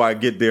before I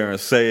get there and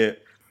say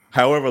it,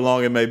 however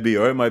long it may be.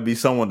 Or it might be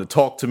someone to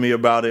talk to me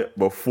about it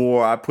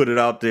before I put it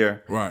out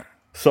there. Right.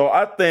 So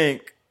I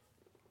think,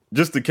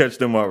 just to catch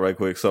them up right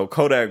quick, so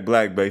Kodak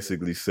Black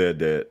basically said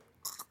that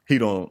he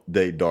don't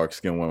date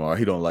dark-skinned women or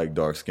he don't like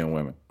dark-skinned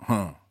women.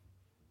 Huh.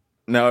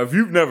 Now, if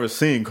you've never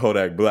seen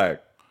Kodak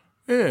Black,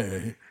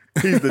 Yeah.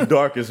 he's the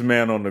darkest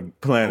man on the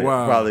planet,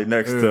 Wow. probably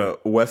next to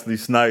Wesley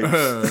Snipes,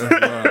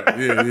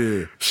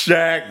 Yeah.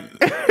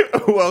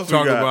 Shaq. Who else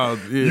Talk we got? about,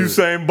 yeah.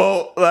 Usain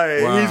Bolt.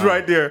 Like, Wow. he's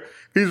right there.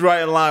 He's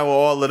right in line with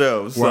all of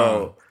them.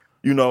 Wow.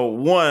 So,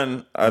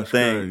 one, I That's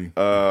think...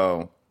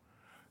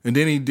 And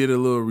then he did a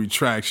little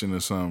retraction or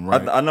something,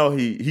 right? I know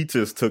he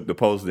just took the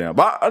post down,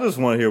 but I just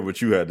want to hear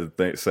what you had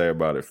to say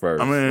about it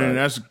first.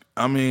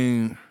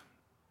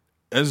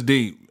 That's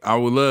deep. I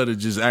would love to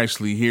just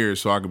actually hear it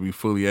so I could be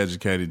fully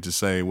educated to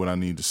say what I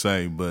need to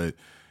say. But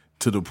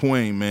to the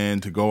point, man,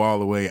 to go all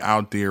the way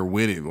out there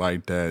with it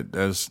like that,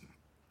 that's,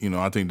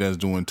 I think that's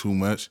doing too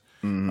much.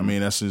 Mm-hmm. I mean,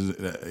 that's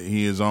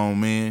his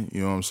own man.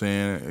 You know what I'm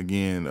saying?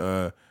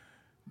 Again,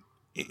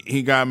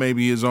 he got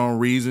maybe his own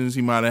reasons.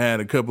 He might have had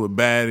a couple of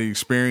bad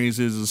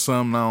experiences or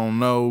something. I don't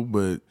know,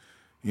 but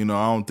I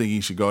don't think he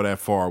should go that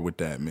far with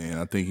that, man.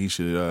 I think he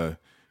should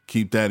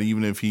keep that,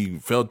 even if he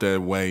felt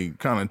that way,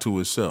 kind of to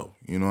himself.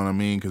 You know what I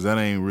mean? Because that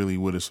ain't really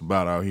what it's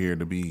about out here,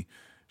 to be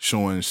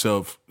showing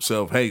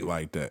self-hate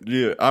like that.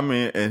 Yeah, I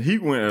mean, and he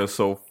went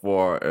so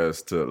far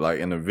as to, like,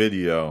 in the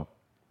video,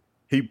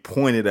 he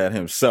pointed at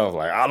himself,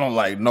 like, I don't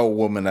like no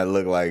woman that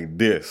look like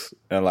this.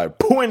 And, like,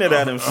 pointed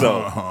at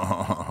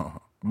himself.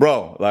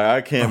 Bro, like,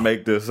 I can't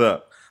make this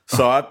up.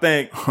 So I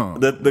think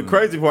the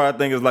crazy part, I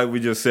think, is like we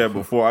just said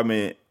before. I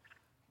mean,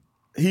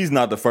 he's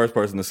not the first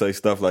person to say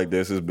stuff like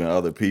this. There's been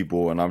other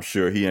people, and I'm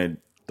sure he ain't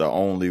the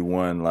only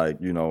one,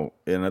 like,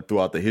 and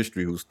throughout the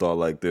history who's thought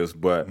like this.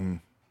 But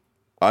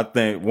I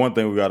think one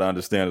thing we got to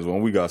understand is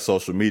when we got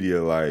social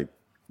media, like,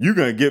 you're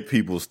going to get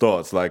people's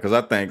thoughts. Like, because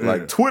I think,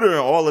 like, Twitter and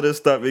all of this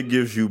stuff, it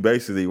gives you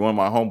basically, one of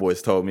my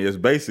homeboys told me, it's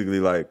basically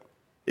like,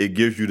 it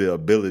gives you the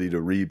ability to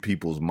read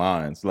people's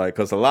minds. Like,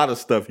 because a lot of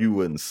stuff you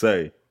wouldn't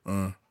say,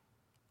 but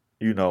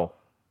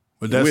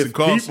that's with the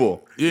cost.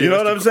 people. Yeah, you know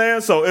what I'm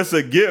saying? So it's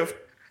a gift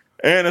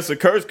and it's a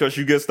curse because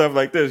you get stuff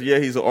like this. Yeah,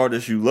 he's an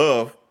artist you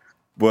love,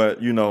 but,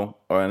 and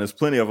there's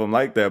plenty of them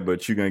like that,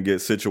 but you're going to get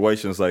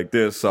situations like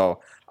this.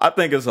 So I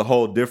think it's a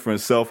whole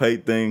different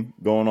self-hate thing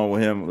going on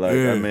with him. Like,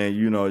 I mean,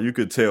 you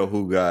could tell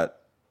who got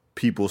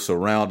people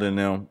surrounding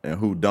them and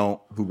who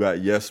don't, who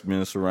got yes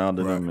men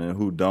surrounding them and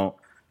who don't.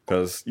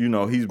 Because,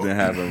 he's been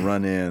having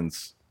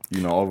run-ins,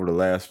 over the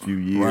last few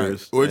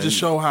years. Right. Or just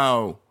show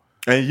how...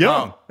 And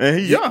young. And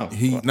he young.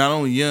 He not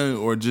only young,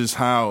 or just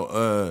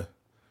how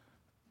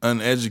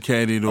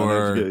uneducated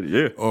or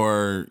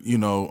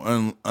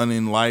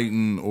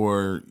unenlightened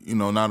or,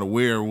 not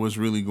aware of what's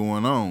really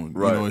going on.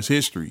 Right. His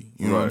history.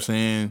 You know what I'm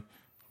saying?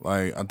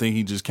 Like, I think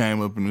he just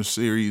came up in a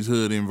serious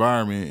hood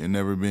environment and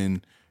never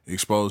been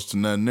exposed to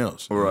nothing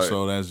else. Right.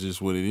 So that's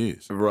just what it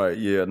is. Right,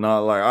 yeah.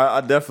 No, like, I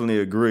definitely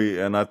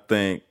agree. And I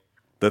think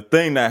the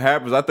thing that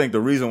happens, I think the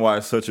reason why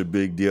it's such a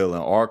big deal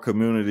in our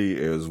community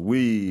is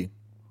we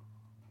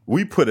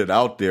put it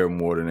out there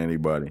more than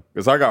anybody.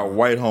 Because I got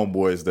white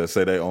homeboys that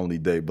say they only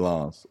date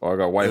blondes. Or I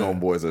got white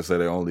homeboys that say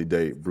they only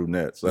date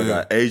brunettes. I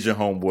got Asian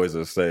homeboys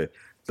that say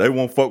they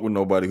won't fuck with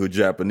nobody who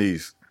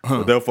Japanese.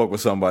 But they'll fuck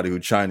with somebody who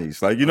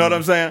Chinese. Like, you know what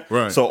I'm saying?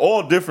 Right. So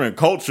all different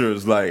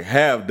cultures, like,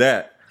 have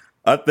that.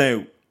 I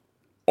think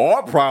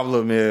our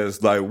problem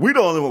is like we the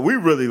only one we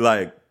really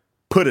like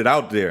put it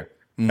out there.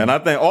 And I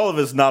think all of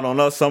it's not on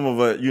us. Some of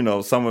it, you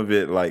know, some of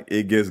it like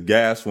it gets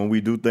gas when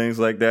we do things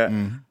like that.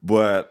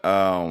 But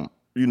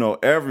you know,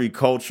 every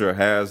culture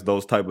has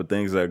those type of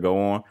things that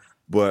go on.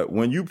 But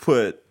when you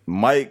put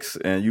mics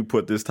and you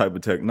put this type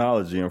of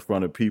technology in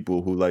front of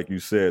people who, like you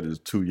said, is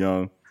too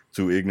young,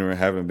 too ignorant,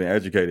 haven't been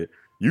educated,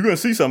 you're gonna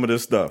see some of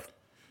this stuff.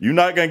 You're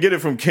not gonna get it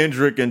from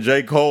Kendrick and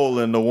J. Cole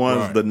and the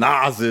ones, the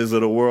Nas's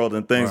of the world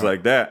and things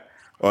like that,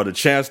 or the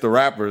Chance the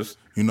Rappers.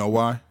 You know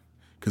why?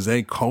 Because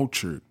they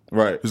cultured.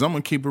 Right. Because I'm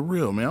going to keep it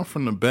real, man. I'm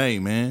from the Bay,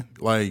 man.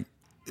 Like,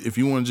 if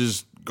you want to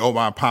just go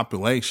by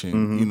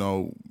population, you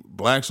know,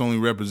 blacks only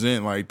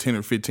represent like 10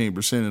 or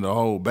 15% of the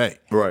whole Bay.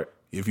 Right.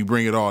 If you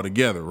bring it all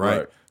together,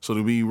 right? So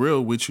to be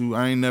real with you,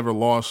 I ain't never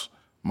lost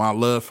my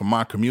love for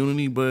my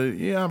community, but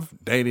yeah, I've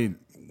dated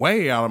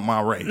way out of my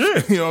race.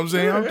 You know what I'm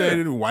saying? I've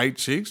dated white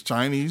chicks,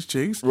 Chinese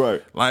chicks,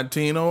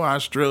 Latino,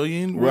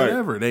 Australian,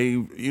 whatever. They,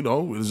 you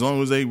know, as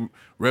long as they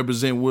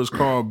represent what's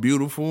called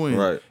beautiful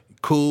and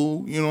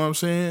cool, you know what I'm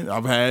saying?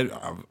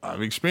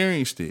 I've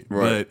experienced it,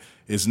 but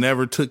it's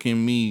never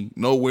taken me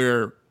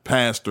nowhere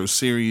past or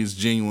serious,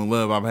 genuine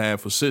love I've had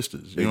for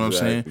sisters. You know what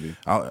I'm saying?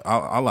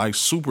 I like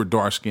super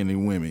dark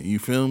skinned women. You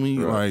feel me?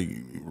 Like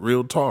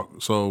real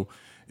talk. So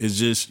it's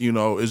just, you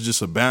know, it's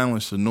just a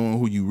balance of knowing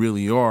who you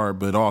really are,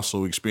 but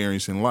also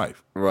experiencing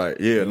life. Right.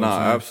 Yeah. You know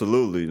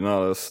absolutely.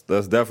 No, that's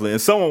definitely.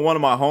 And one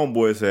of my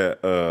homeboys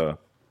had.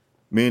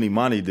 Me and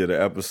Imani did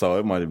an episode.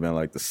 It might have been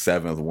like the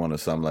 7th one or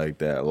something like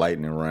that,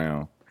 lightning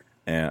round.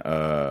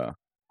 And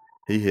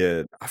he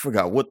had, I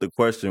forgot what the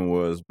question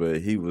was, but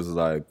he was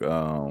like,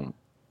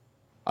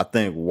 I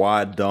think,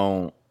 why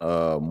don't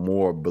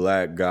more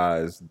black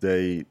guys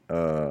date,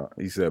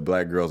 he said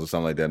black girls or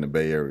something like that in the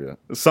Bay Area.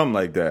 Something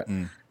like that.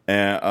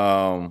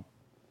 And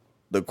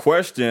the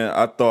question,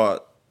 I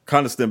thought,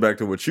 kind of stemmed back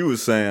to what you were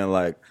saying,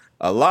 like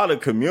a lot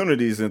of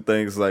communities and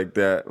things like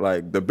that,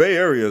 like the Bay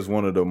Area is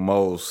one of the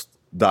most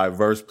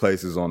diverse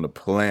places on the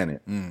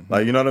planet.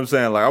 Like, you know what I'm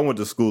saying? Like, I went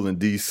to school in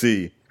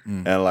D.C.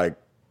 and like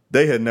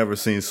they had never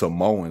seen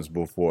Samoans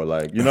before.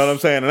 Like, you know what I'm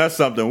saying? And that's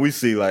something we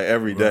see like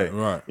every day. You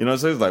know what I'm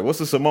saying? It's like, what's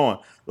a Samoan?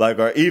 Like,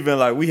 or even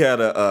like we had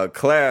a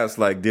class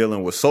like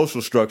dealing with social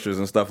structures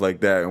and stuff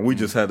like that, and we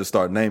just had to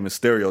start naming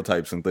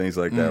stereotypes and things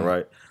like that,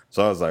 right?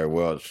 So I was like,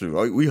 well,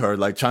 shoot, we heard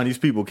like Chinese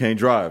people can't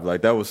drive.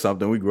 Like that was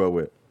something we grew up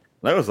with.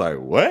 And I was like,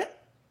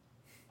 what?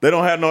 They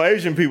don't have no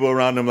Asian people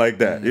around them like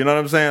that. You know what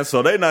I'm saying?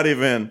 So they not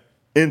even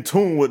in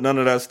tune with none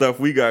of that stuff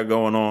we got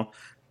going on,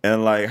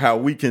 and like how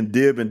we can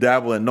dib and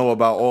dabble and know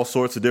about all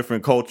sorts of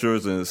different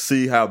cultures and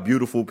see how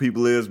beautiful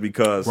people is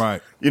because,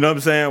 you know what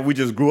I'm saying? We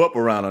just grew up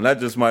around them. That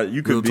just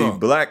you could be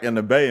black in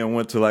the Bay and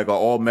went to like an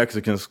all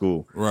Mexican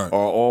school or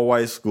all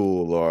white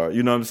school or,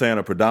 you know what I'm saying,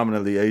 a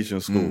predominantly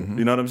Asian school.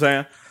 You know what I'm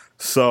saying?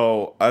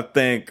 So I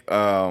think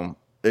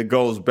it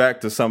goes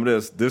back to some of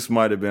this. This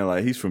might have been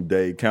like, he's from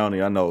Dade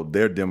County. I know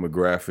their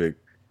demographic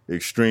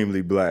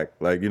extremely black.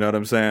 Like, you know what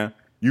I'm saying?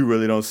 You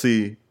really don't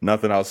see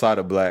nothing outside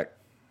of black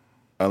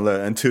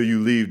until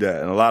you leave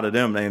that. And a lot of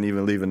them ain't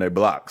even leaving their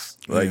blocks.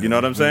 Like, you know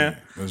what I'm saying?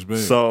 That's big.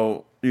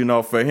 So, you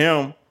know, for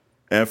him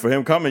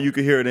coming, you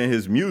can hear it in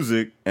his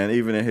music and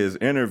even in his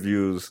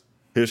interviews,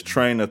 his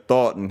train of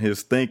thought and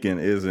his thinking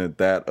isn't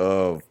that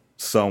of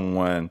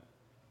someone,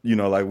 you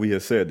know, like we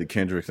had said, the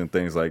Kendricks and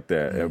things like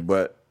that.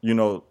 But, you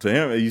know, to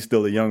him, he's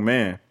still a young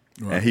man.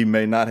 And he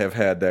may not have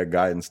had that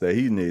guidance that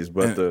he needs,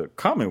 but the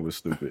comment was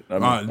stupid. I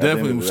mean,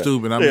 definitely was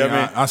stupid. I mean,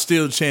 I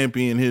still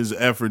champion his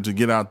effort to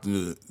get out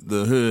the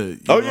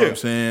hood. You know what I'm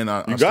saying?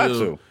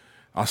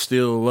 I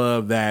still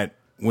love that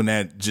when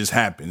that just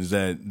happens,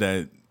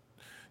 that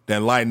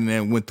lightning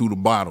that went through the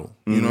bottle.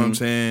 You know what I'm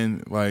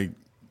saying? Like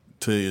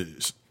to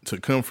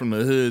come from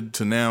the hood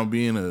to now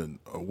being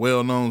a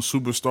well-known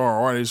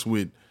superstar artist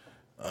with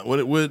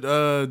what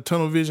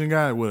Tunnel Vision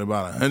got? What,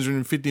 about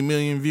 150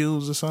 million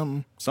views or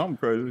something? Something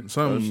crazy.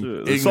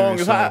 Something. The song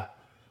is hot.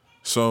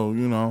 So,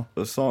 you know.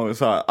 The song is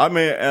hot. I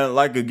mean, and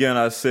like again,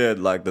 I said,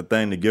 like the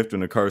thing, the gift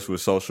and the curse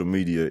with social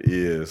media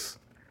is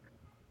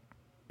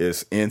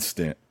it's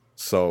instant.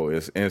 So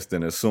it's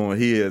instant. As soon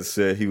he had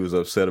said he was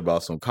upset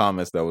about some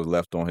comments that was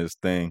left on his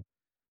thing,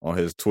 on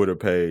his Twitter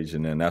page,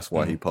 and then that's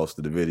why he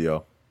posted the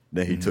video.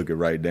 Then he took it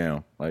right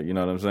down. Like, you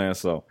know what I'm saying?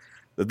 So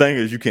the thing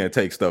is, you can't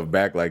take stuff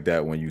back like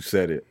that when you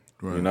said it.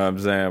 Right. You know what I'm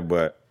saying?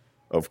 But,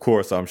 of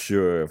course, I'm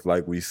sure if,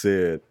 like we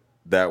said,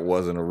 that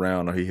wasn't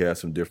around or he had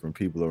some different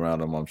people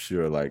around him, I'm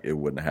sure, like, it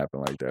wouldn't happen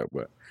like that.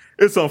 But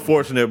it's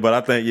unfortunate, but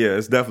I think, yeah,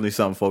 it's definitely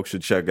something folks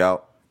should check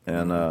out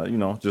and, you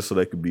know, just so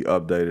they could be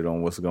updated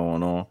on what's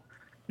going on.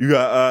 You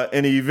got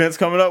any events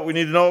coming up we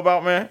need to know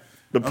about, man?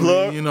 The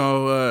plug? I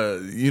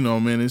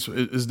mean, man,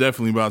 it's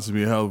definitely about to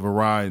be a hell of a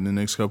ride in the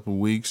next couple of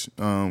weeks.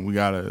 We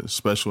got a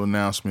special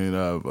announcement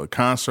of a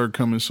concert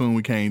coming soon.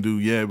 We can't do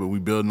yet, but we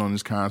building on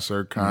this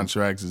concert.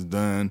 Contracts is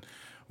done.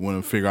 We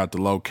want to figure out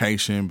the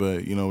location,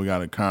 but, you know, we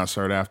got a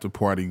concert after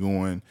party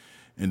going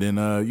And then,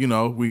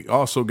 we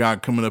also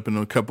got coming up in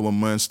a couple of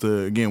months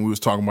again, we was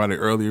talking about it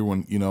earlier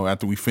when,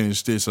 after we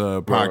finish this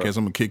podcast,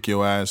 I'm going to kick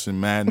your ass in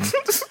Madden.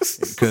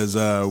 Because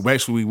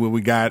basically what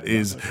we got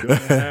is,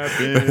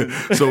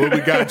 so what we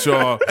got,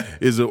 y'all,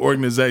 is an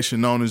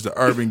organization known as the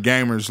Urban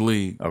Gamers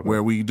League,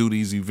 where we do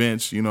these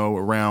events,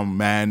 around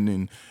Madden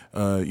and,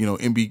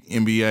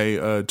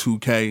 NBA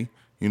 2K.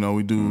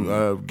 We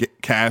do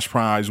cash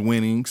prize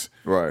winnings,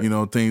 right?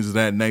 Things of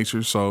that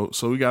nature. So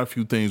we got a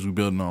few things we're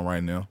building on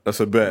right now. That's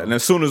a bet. And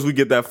as soon as we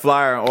get that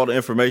flyer and all the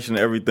information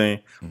and everything,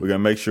 we're gonna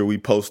make sure we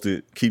post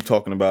it, keep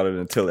talking about it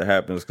until it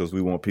happens, because we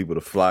want people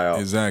to fly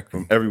out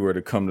from everywhere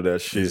to come to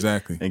that shit,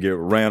 and get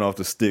ran off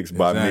the sticks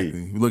by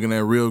me. We're looking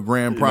at real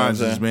grand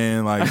prizes,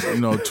 man. Like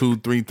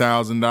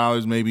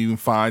 $2,000-$3,000, maybe even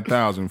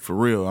 $5,000 for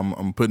real.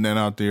 I'm putting that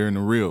out there in the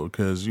real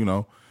because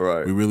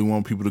Right. We really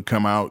want people to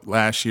come out.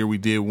 Last year we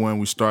did one.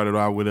 We started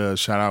out with a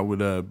shout out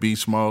with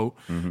Beast Mode,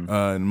 and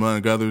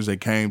among others, they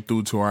came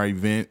through to our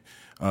event.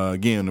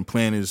 Again, the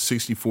plan is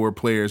 64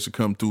 players to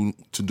come through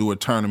to do a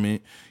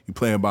tournament. You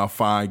play about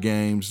 5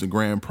 games. The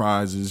grand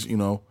prize is,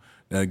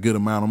 a good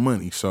amount of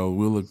money. So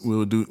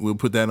we'll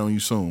put that on you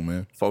soon,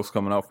 man. Folks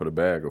coming out for the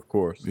bag, of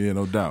course. Yeah,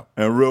 no doubt.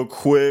 And real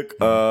quick,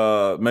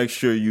 make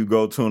sure you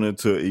go tune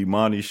into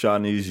Imani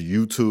Shani's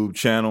YouTube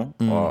channel.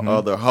 Our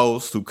other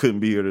host who couldn't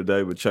be here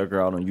today, but check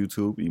her out on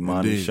YouTube,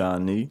 Imani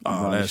Shani.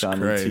 Oh, that's Shani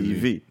crazy.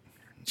 TV.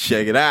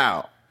 Check it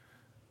out.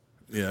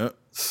 Yeah.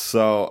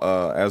 So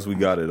as we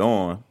got it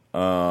on,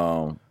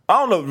 I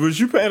don't know, was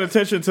you paying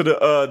attention to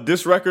the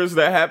diss records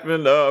that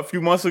happened a few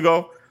months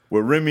ago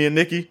with Remy and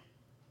Nicki?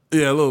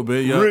 Yeah, a little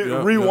bit.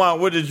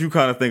 Rewind. What did you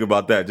kind of think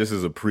about that, just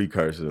as a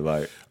precursor?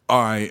 Like, all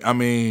right. I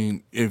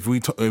mean, if we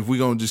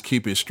gonna just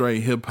keep it straight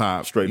hip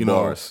hop, straight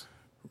bars.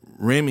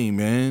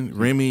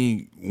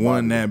 Remy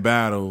won that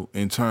battle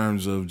in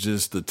terms of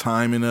just the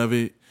timing of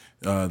it,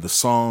 the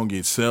song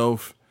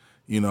itself.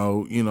 Shout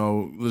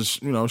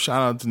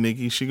out to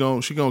Nicki. She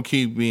gonna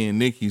keep being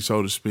Nicki,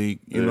 so to speak.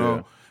 You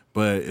know,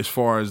 but as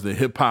far as the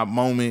hip hop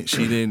moment,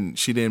 she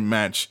didn't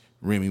match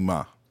Remy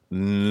Ma.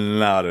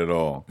 Not at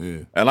all. Yeah.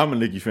 And I'm a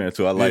Nicki fan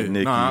too. I like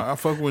Nicki. I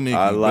fuck with Nicki.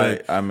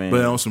 But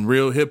on some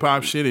real hip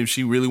hop shit, if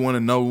she really want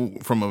to know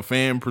from a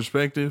fan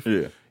perspective,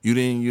 you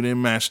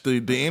didn't match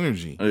the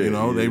energy.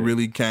 They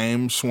really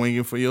came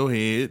swinging for your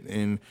head,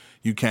 and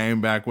you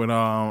came back with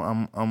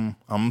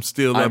I'm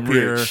still up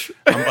here.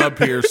 I'm up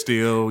here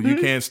still. You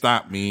can't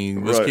stop me.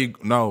 Let's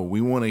keep. No,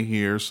 we want to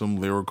hear some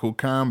lyrical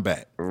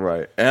combat.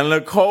 Right. And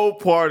the cold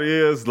part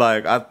is,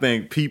 like, I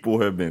think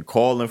people have been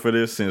calling for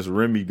this since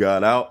Remy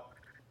got out.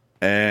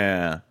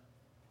 And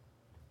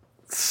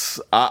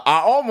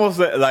I almost,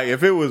 like,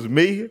 if it was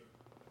me,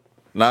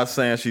 not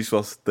saying she's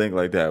supposed to think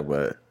like that,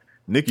 but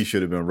Nicki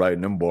should have been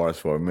writing them bars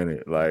for a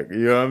minute. Like,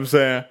 you know what I'm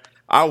saying?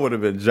 I would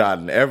have been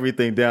jotting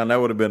everything down.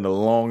 That would have been the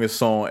longest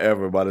song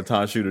ever. By the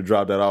time she would have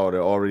dropped that, I would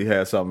have already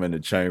had something in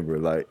the chamber.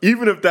 Like,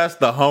 even if that's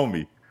the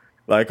homie.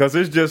 Like, because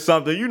it's just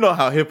something, you know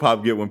how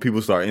hip-hop get when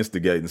people start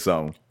instigating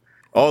something.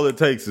 All it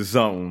takes is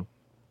something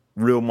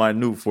real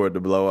minute for it to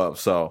blow up,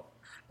 so...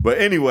 But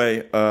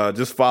anyway,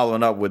 just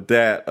following up with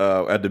that,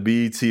 at the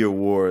BET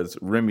Awards,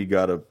 Remy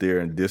got up there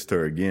and dissed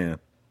her again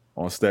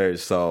on stage.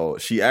 So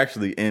she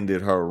actually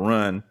ended her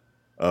run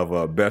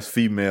of Best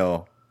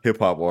Female Hip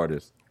Hop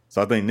Artist.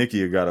 So I think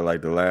Nicki got it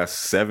like the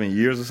last 7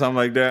 years or something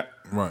like that.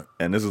 Right.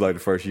 And this is like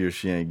the first year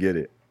she ain't get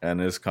it. And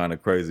it's kind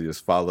of crazy. It's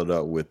followed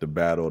up with the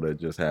battle that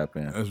just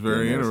happened. That's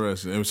very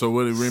interesting. And so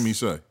what did Remy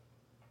say?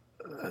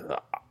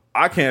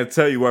 I can't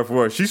tell you word for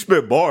word. She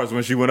spit bars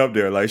when she went up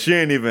there. Like, she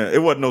ain't even,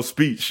 it wasn't no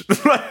speech.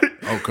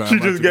 She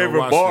just gave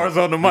her bars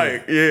on the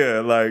mic.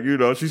 Yeah, like,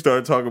 she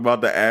started talking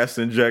about the ass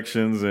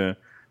injections and,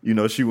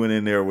 she went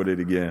in there with it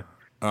again.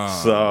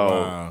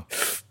 Wow.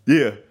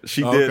 Yeah,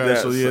 she did that.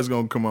 So it's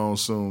going to come on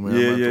soon,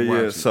 man.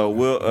 Yeah. So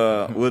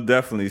we'll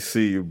definitely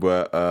see you,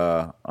 but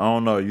I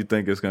don't know. You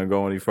think it's going to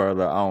go any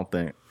further? I don't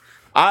think.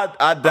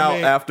 I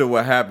doubt after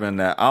what happened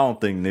that I don't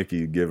think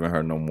Nicki giving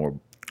her no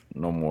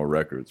more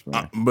records,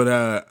 man. But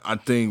I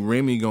think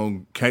Remy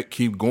gonna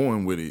keep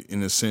going with it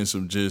in the sense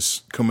of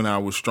just coming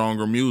out with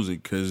stronger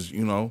music because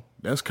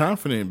that's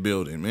confident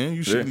building,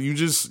 man.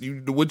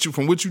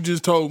 From what you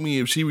just told me,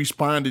 if she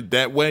responded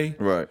that way,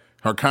 right,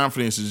 her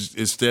confidence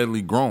is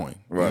steadily growing.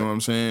 Right. You know what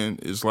I'm saying?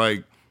 It's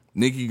like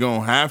Nicki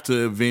gonna have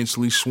to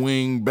eventually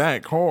swing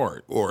back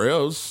hard, or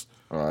else,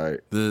 right,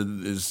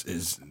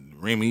 is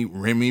Remy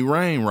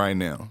Rain right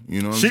now.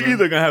 You know, what she I'm saying?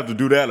 Either gonna have to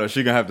do that or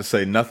she gonna have to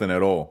say nothing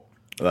at all.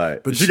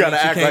 Like, but she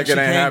gotta act like it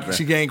ain't happening.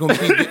 She ain't gonna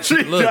keep.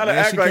 She gotta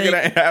act like it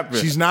ain't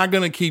happening. She's not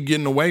gonna keep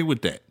getting away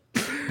with that.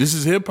 This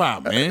is hip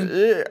hop, man.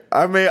 Yeah,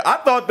 I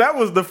thought that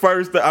was the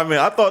first.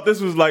 I thought this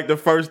was like the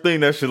first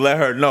thing that should let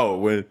her know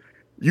when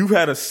you've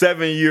had a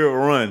 7-year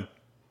run,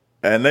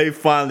 and they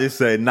finally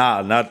say,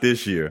 "Nah, not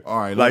this year." All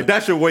right, like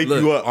that should wake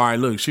you up. All right,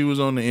 look, she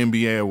was on the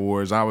NBA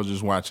Awards. I was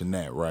just watching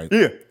that, right?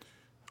 Yeah.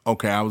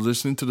 Okay, I was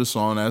listening to the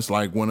song. That's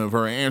like one of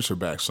her answer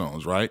back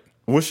songs, right?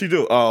 What'd she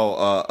do?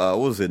 Oh, what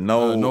was it?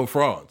 No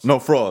frauds. No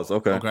frauds.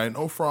 Okay. Okay,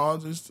 no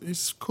frauds.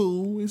 It's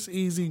cool. It's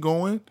easy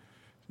going.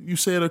 You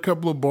said a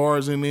couple of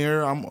bars in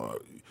there.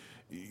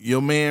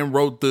 your man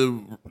wrote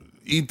the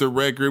Ether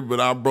record, but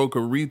I broke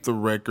Aretha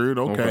record.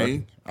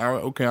 Okay.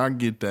 I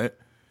get that.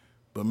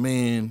 But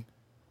man,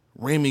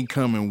 Remy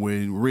coming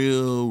with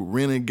real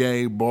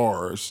renegade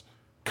bars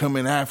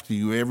coming after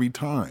you every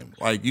time.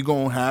 Like, you're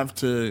going to have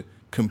to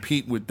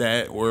compete with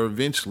that or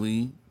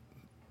eventually,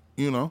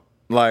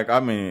 Like, I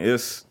mean,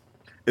 it's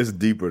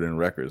deeper than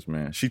records,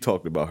 man. She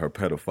talked about her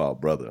pedophile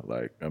brother.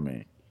 Like, I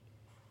mean,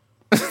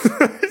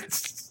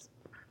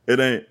 it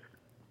ain't.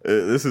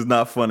 This is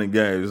not fun and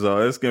games. So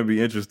it's gonna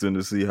be interesting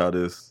to see how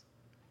this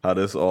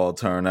all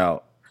turn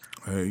out.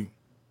 Hey.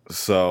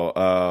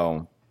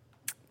 So,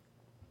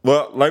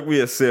 well, like we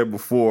had said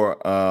before,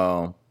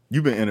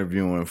 you've been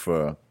interviewing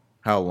for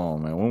how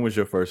long, man? When was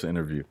your first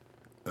interview?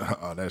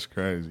 Oh, that's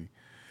crazy.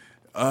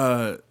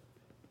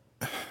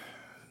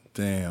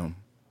 Damn.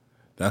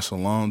 That's a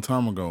long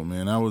time ago,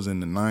 man. I was in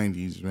the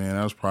 90s, man.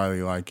 I was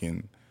probably like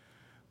in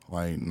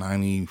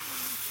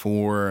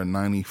 94 or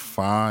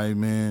 95,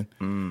 man.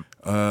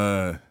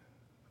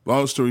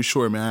 Long story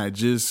short, man, I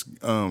just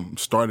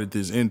started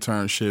this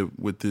internship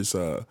with this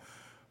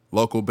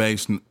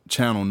local-based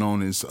channel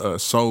known as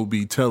Soul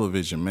Beat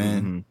Television,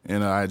 man.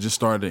 And I just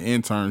started an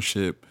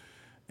internship,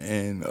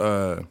 and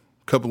a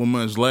couple of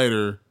months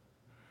later,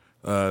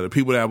 the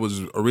people that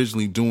was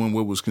originally doing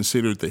what was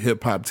considered the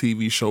hip-hop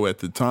TV show at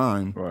the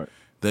time, Right.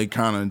 they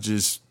kind of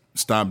just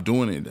stopped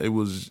doing it.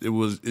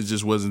 It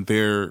just wasn't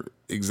their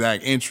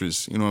exact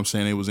interest. You know what I'm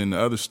saying? It was in the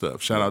other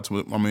stuff. Shout out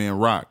to my man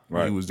Rock.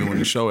 Right. He was doing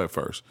the show at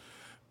first.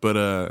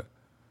 But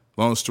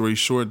long story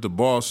short, the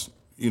boss,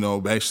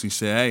 basically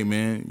said, hey,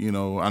 man,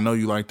 I know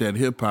you like that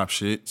hip hop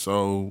shit.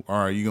 So,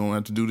 all right, you're going to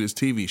have to do this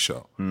TV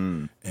show.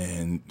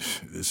 And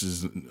this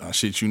is, I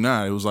shit you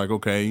not. It was like,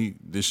 okay,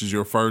 this is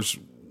your first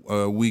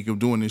week of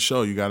doing this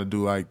show. You got to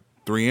do like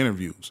 3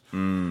 interviews.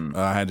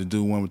 I had to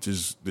do one with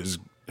this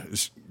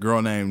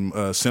girl named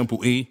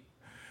Simple E.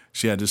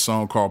 She had this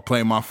song called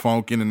Play My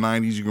Funk in the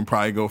 90s. You can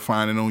probably go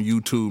find it on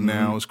YouTube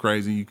now. It's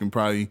crazy. You can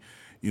probably,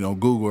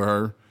 Google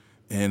her.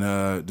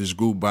 And this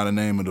group by the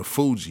name of the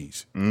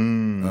Fugees.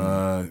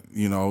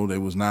 They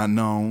was not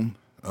known.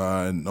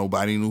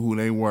 Nobody knew who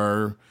they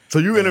were. So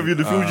you interviewed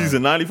the Fugees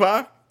in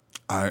 95?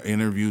 I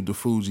interviewed the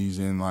Fugees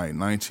in like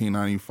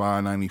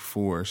 1995,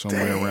 94,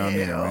 somewhere around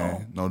there,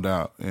 man. No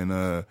doubt. And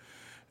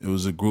it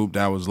was a group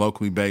that was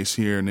locally based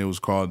here, and it was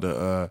called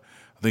I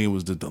think it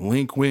was the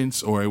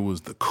Delinquents or it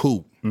was the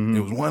Coop.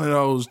 It was one of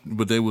those,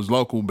 but they was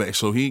local based.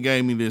 So he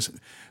gave me this.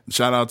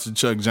 Shout out to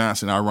Chuck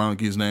Johnson.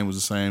 Ironically, his name was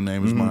the same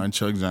name as mine,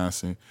 Chuck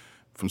Johnson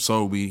from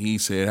Sobe. He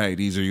said, "Hey,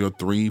 these are your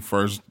 3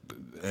 first,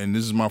 and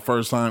this is my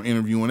first time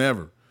interviewing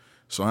ever."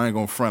 So I ain't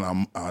gonna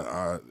front.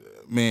 I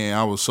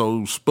was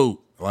so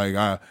spooked. Like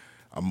I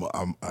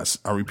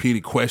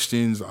repeated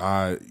questions.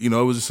 It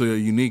was just a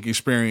unique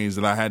experience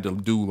that I had to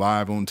do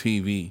live on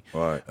TV,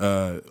 right?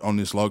 On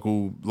this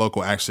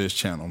local access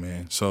channel,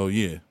 man. So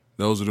yeah,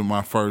 those are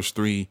my first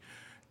 3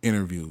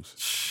 interviews.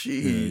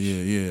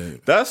 Sheesh. Yeah.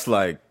 That's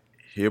like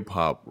hip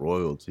hop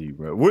royalty,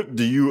 bro. What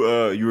do you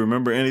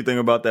remember anything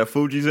about that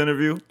Fugees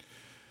interview?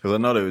 Because I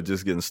know they were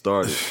just getting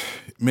started.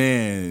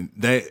 Man,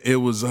 it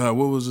was what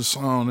was the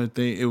song that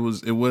it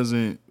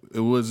wasn't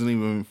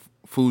even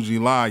Fuji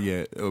La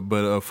yet,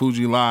 but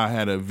Fuji La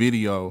had a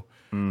video,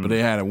 but they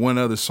had one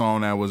other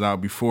song that was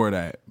out before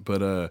that.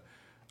 But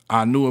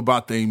I knew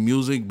about their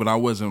music, but I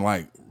wasn't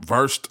like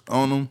versed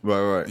on them.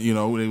 Right.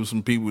 There was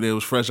some people that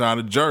was fresh out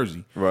of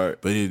Jersey. Right.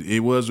 But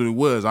it was what it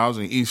was. I was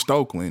in East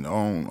Oakland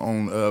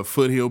on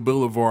Foothill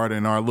Boulevard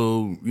in our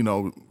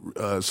little,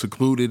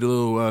 secluded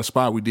little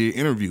spot. We did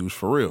interviews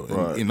for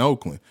real in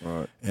Oakland.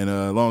 Right.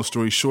 And long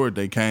story short,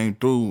 they came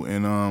through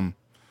and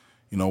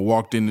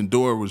walked in the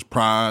door was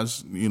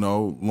Prize,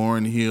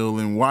 Lauryn Hill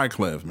and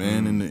Wyclef,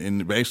 man,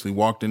 and basically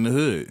walked in the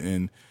hood.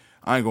 And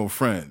I ain't gonna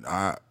front.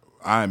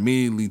 I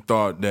immediately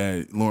thought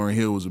that Lauryn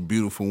Hill was a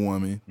beautiful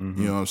woman. You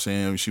know what I'm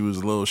saying? She was a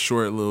little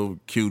short, little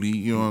cutie.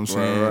 You know what I'm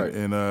saying? Right.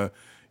 And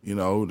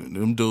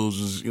them dudes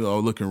was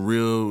looking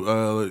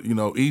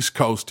real, East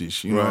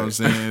Coastish. You know what I'm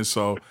saying?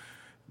 So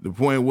the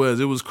point was,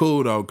 it was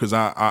cool though, because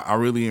I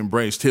really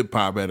embraced hip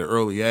hop at an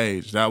early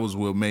age. That was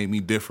what made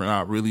me different.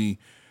 I really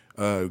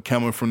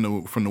coming from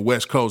the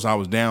West Coast, I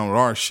was down with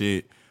our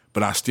shit,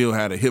 but I still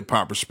had a hip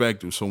hop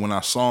perspective. So when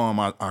I saw them,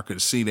 I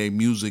could see their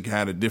music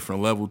had a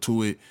different level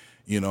to it.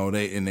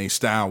 Their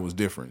style was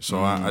different.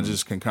 So I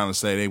just can kind of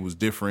say they was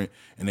different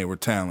and they were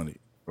talented.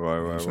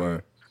 Right.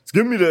 So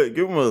give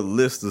them a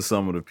list of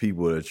some of the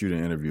people that you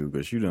didn't interview,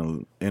 because you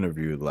done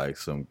interviewed like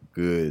some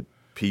good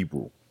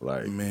people.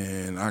 Like,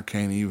 man, I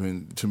can't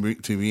even to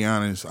be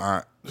honest.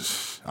 I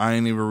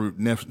ain't even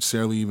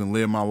necessarily even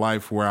live my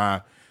life where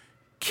I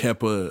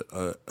kept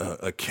a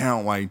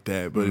account like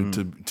that, but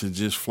to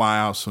just fly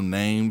out some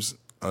names.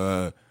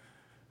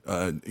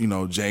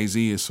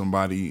 Jay-Z is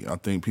somebody I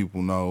think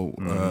people know.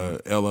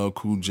 LL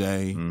Cool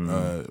J,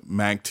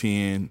 Mac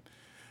 10.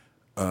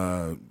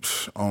 On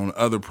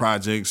other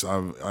projects,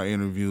 I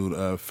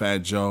interviewed Fat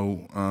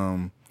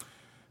Joe.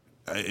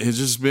 It's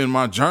just been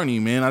my journey,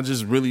 man. I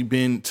just really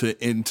been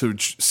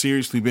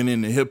seriously been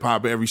into hip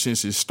hop ever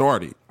since it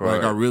started. Right.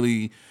 Like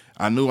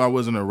I knew I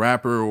wasn't a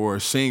rapper or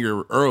a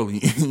singer early,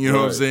 you know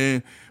what I'm Right.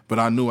 saying? But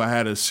I knew I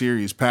had a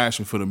serious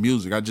passion for the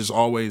music. I just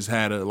always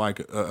had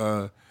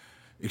a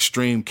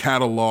extreme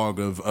catalog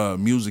of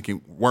music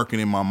working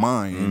in my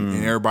mind,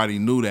 and everybody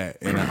knew that.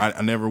 And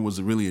I never was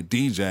really a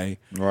DJ.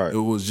 Right. It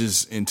was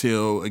just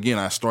until, again,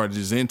 I started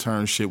this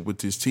internship with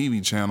this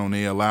TV channel, and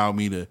they allowed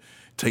me to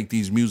take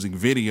these music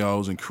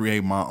videos and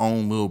create my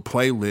own little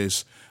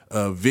playlist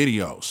of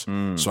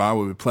videos. So I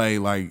would play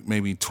like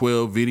maybe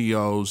 12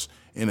 videos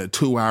in a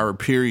 2-hour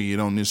period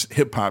on this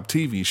hip hop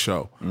TV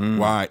show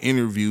while I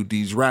interviewed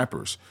these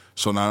rappers.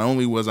 So not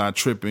only was I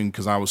tripping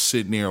because I was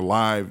sitting there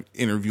live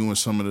interviewing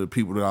some of the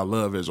people that I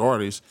love as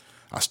artists,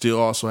 I still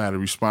also had a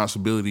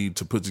responsibility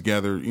to put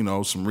together, you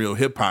know, some real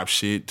hip hop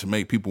shit to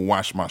make people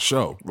watch my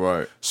show.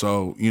 Right.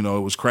 So, you know,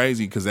 it was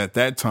crazy because at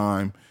that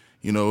time,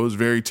 you know, it was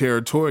very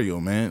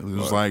territorial, man. It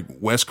was like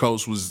West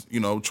Coast was, you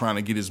know, trying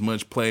to get as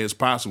much play as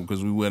possible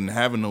because we wasn't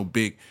having no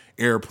big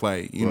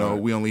airplay. You know,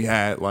 we only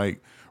had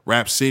like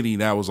Rap City,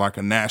 that was like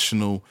a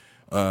national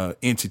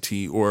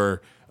entity,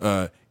 or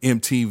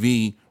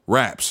MTV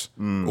Raps,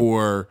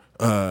 or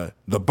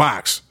The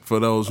Box, for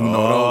those who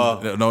know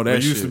that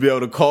We shit. used to be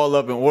able to call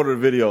up and order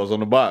videos on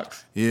the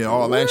box. Yeah,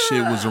 all that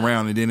shit was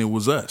around, and then it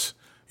was us.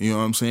 You know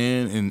what I'm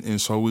saying?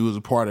 And so we was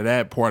a part of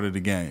that part of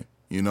the game,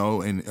 you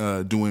know,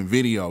 and doing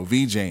video,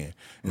 VJing.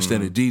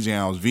 Instead of DJing,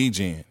 I was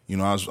VJing. You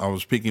know, I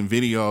was picking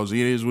videos.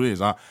 It is what it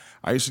is. I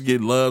used to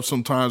get love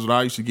sometimes, but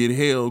I used to get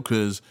hell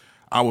because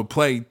I would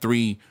play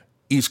 3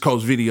 East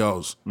Coast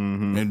videos,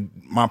 and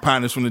my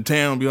partners from the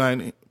town be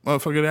like,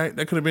 motherfucker,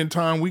 that could have been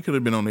time we could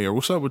have been on the air.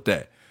 What's up with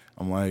that?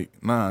 I'm like,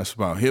 nah, it's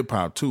about hip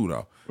hop too,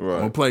 though. Right. I'm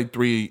gonna play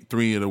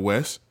three of the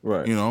West.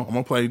 Right. You know, I'm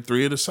gonna play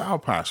 3 of the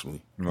South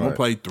possibly. I'm gonna Right.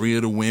 play 3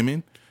 of the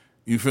women.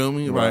 You feel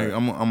me? Right. Like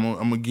I'm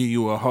gonna give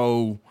you a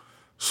whole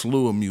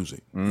slew of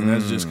music, and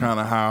that's just kind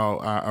of how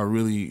I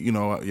really, you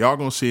know, y'all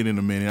gonna see it in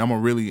a minute. I'm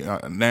gonna really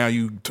now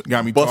you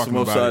got me Bust them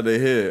talking about upside it. their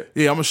head.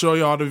 Yeah, I'm gonna show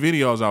you all the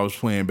videos I was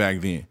playing back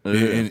then,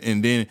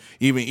 and then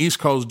even East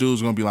Coast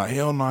dudes gonna be like,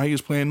 hell no, he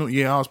was playing.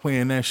 Yeah, I was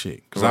playing that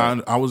shit because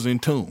I was in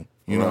tune.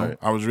 You know, Right.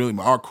 I was really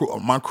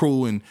my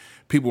crew and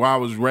people I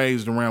was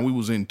raised around. We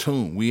was in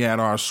tune. We had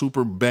our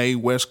super Bay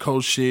West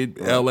Coast shit,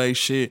 LA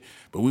shit,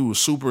 but we was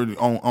super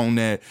on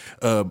that.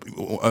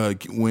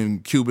 When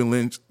Cuban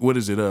Links, what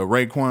is it?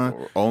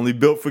 Raekwon. Only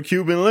built for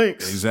Cuban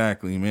links.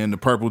 Exactly, man. The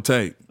purple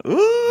tape.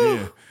 Ooh.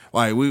 Yeah,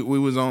 like we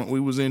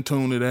was in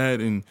tune to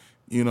that, and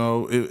you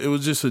know, it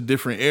was just a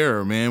different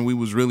era, man. We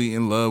was really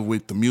in love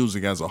with the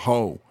music as a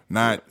whole,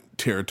 not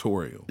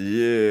territorial.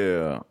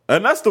 Yeah.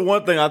 And that's the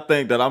one thing I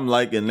think that I'm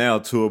liking now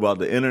too about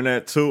the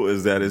internet too,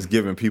 is that it's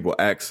giving people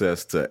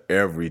access to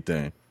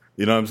everything.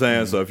 You know what I'm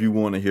saying? So if you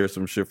want to hear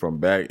some shit from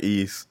back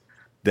east,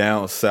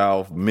 down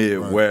south,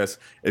 Midwest,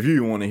 if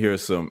you want to hear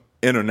some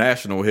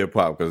international hip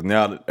hop, because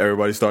now that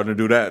everybody's starting to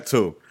do that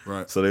too.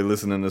 Right. So they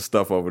listening to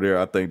stuff over there.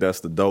 I think that's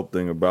the dope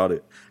thing about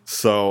it.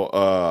 So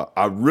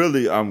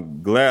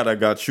I'm glad I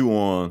got you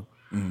on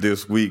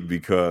this week,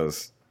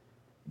 because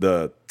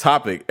the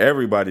topic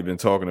everybody been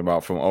talking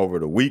about from over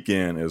the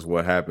weekend is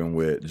what happened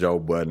with Joe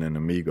Budden and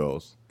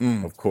Amigos.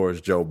 Of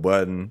course, Joe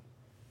Budden,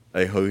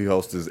 he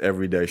hosts his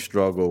Everyday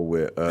Struggle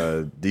with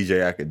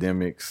DJ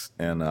Academics,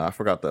 and I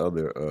forgot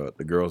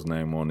the girl's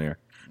name on there.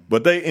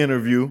 But they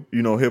interview,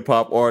 you know, hip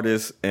hop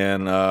artists,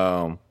 and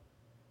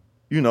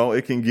you know,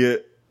 it can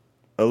get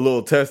a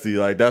little testy.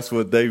 Like, that's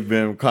what they've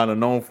been kind of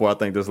known for. I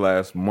think this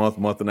last month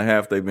and a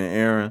half they've been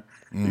airing.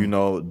 You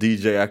know,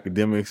 DJ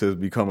Academics has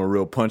become a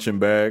real punching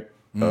bag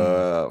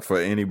for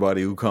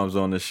anybody who comes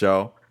on the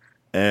show.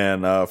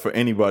 And for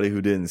anybody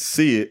who didn't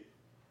see it,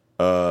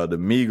 the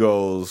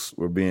Migos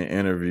were being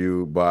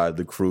interviewed by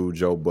the crew,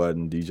 Joe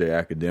Budden, DJ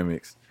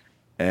Academics.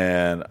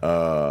 And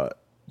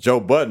Joe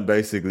Budden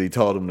basically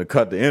told them to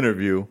cut the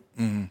interview.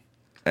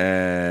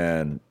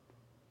 And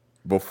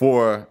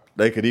before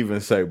they could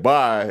even say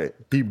bye,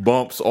 he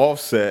bumps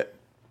Offset,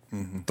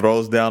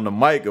 throws down the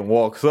mic and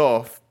walks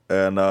off,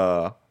 and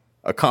a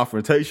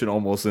confrontation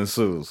almost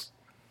ensues.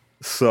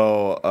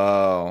 So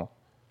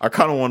I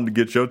kind of wanted to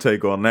get your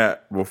take on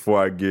that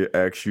before I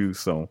ask you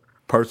some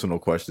personal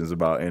questions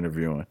about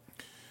interviewing.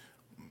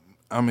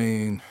 I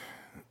mean,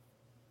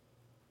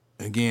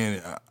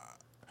 again,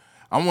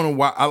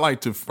 I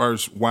like to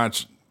first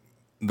watch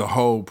the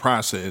whole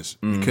process,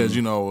 because,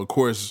 you know, of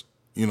course,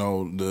 you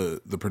know,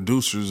 the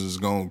producers is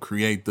going to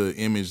create the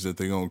image that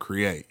they're going to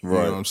create. You know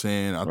what I'm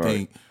saying? I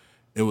think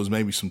it was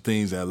maybe some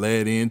things that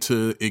led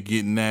into it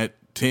getting that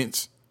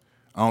tense.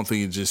 I don't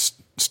think it just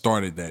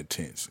started that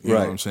tense. You know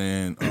what I'm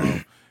saying?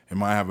 It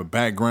might have a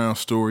background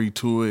story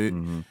to it.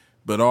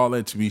 But all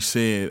that to be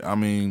said, I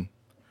mean,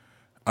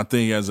 I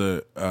think as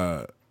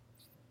a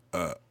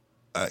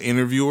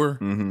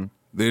interviewer,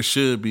 there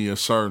should be a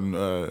certain,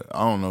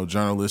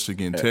 journalistic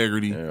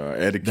integrity,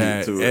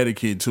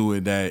 etiquette to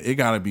it, that it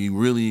got to be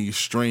really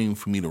extreme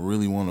for me to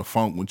really want to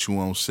funk with you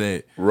on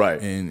set.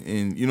 Right.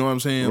 And you know what I'm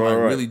saying?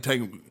 Really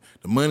take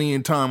the money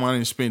and time I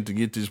didn't spend to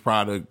get this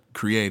product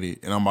created,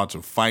 and I'm about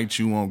to fight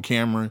you on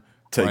camera.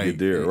 Take it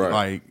there, right.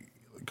 Like,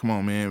 come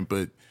on, man.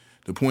 But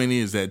the point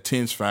is that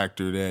tense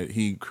factor that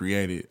he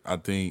created, I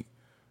think,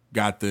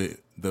 got the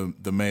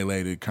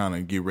melee to kind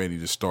of get ready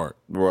to start.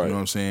 Right. You know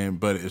what I'm saying?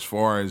 But as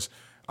far as,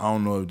 I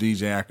don't know if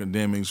DJ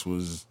Academics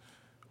was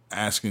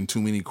asking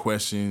too many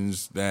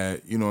questions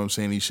that, you know what I'm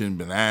saying, he shouldn't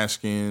have been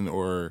asking,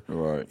 or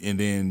Right. and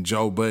then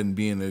Joe Budden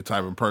being the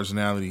type of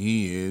personality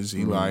he is,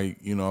 he like,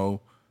 you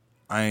know,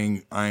 I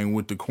ain't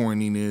with the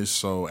corniness,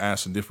 so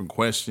ask a different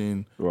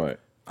question. Right.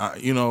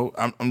 You know,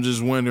 I'm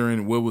just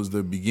wondering what was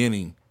the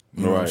beginning.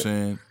 You know what I'm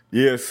saying?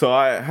 Yeah, so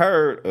I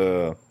heard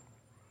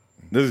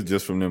this is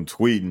just from them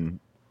tweeting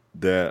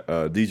that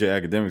DJ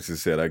Academics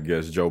has said, I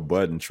guess Joe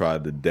Budden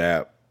tried to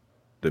dap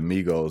the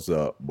Migos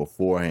up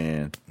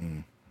beforehand,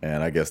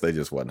 and I guess they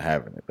just wasn't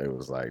having it. They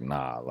was like,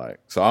 nah, like,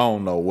 so I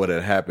don't know what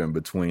had happened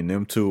between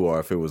them two, or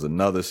if it was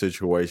another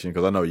situation,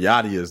 because I know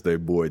Yachty is their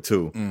boy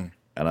too,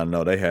 and I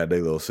know they had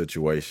their little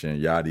situation,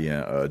 Yachty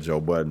and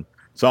Joe Budden.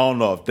 So I don't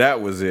know if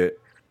that was it,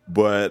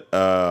 but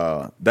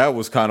that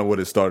was kind of what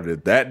it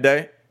started that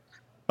day.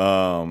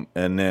 And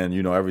then,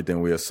 you know,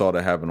 everything we saw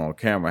that happened on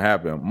camera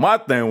happened. My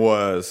thing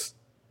was,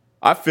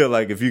 I feel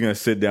like if you're going to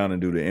sit down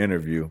and do the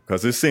interview,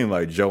 because it seemed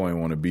like Joe ain't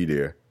want to be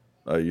there.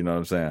 You know what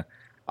I'm saying?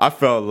 I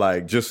felt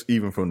like just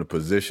even from the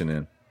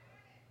positioning,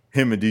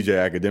 him and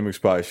DJ Academics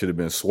probably should have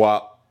been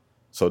swapped.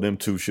 So them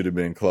two should have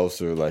been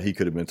closer. Like he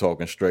could have been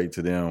talking straight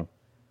to them.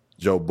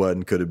 Joe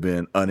Budden could have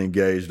been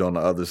unengaged on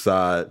the other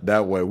side.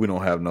 That way we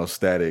don't have no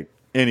static.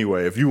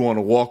 Anyway, if you want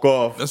to walk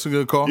off. That's a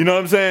good call. You know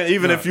what I'm saying?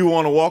 Even if you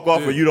want to walk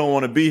off or you don't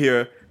want to be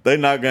here, they're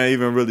not going to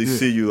even really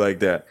see you like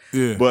that.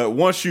 Yeah. But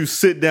once you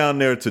sit down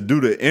there to do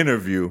the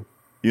interview,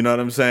 you know what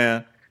I'm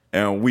saying?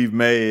 And we've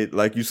made,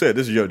 like you said,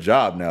 this is your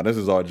job now. This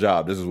is our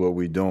job. This is what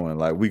we're doing.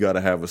 Like, we got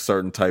to have a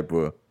certain type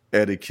of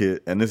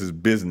etiquette, and this is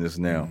business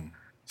now.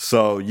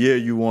 So, yeah,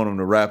 you want them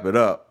to wrap it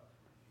up.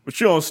 But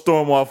you don't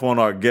storm off on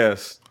our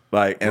guests,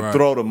 like, and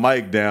throw the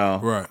mic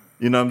down. Right.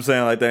 You know what I'm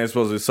saying? Like they ain't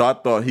supposed to. So I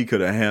thought he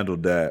could have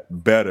handled that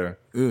better,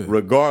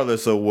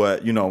 regardless of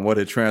what, you know, what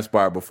had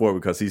transpired before,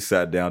 because he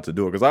sat down to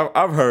do it. Because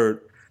I've heard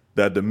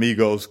that the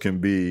Migos can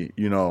be,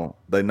 you know,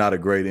 they're not a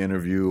great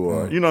interview,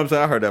 or, you know what I'm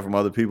saying? I heard that from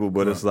other people,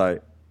 but it's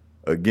like,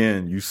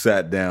 again, you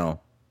sat down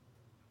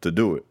to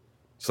do it.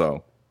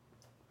 So.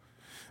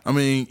 I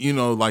mean, you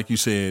know, like you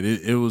said,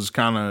 it was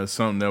kind of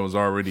something that was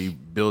already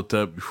built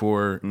up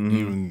before you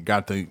even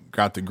got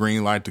the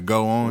green light to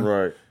go on.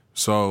 Right.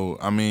 So,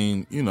 I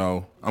mean, you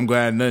know, I'm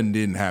glad nothing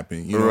didn't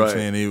happen. You know what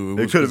I'm saying?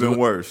 It could have been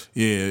worse.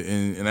 Yeah,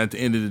 and at the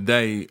end of the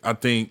day, I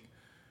think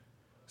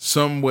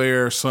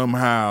somewhere,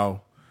 somehow,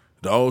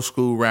 the old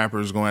school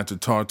rappers going to have to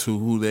talk to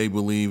who they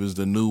believe is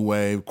the new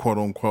wave, quote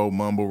unquote,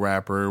 mumble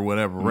rapper or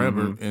whatever,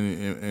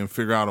 and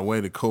figure out a way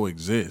to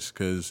coexist.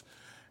 Because,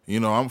 you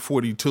know, I'm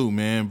 42,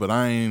 man, but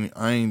I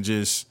ain't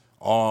just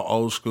all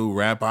old school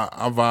rap. I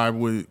vibe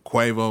with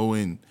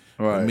Quavo and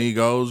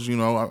Amigos. You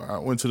know, I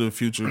went to the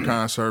Future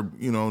concert,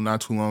 you know,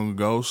 not too long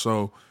ago.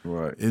 So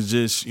it's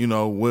just, you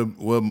know,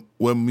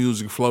 what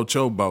music floats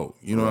your boat.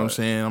 You know what I'm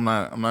saying? I'm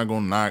not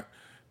gonna knock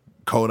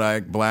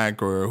Kodak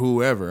Black or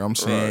whoever. I'm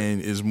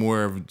saying it's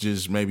more of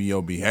just maybe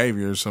your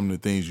behavior, some of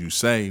the things you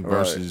say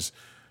versus,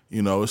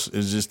 you know, it's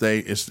just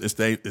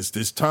it's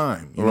this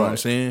time. You know what I'm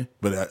saying?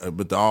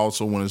 But I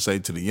also want to say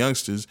to the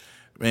youngsters,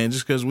 man,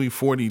 just because we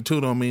 42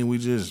 don't mean we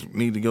just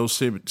need to go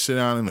sit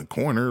down in the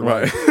corner.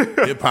 Like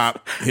hip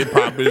hop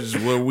is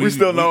what we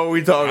still know what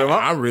we talking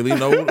about. I really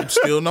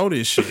still know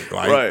this shit.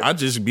 Like I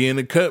just be in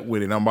the cut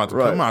with it. I'm about to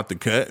come out the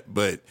cut,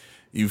 but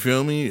you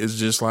feel me? It's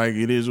just like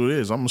it is what it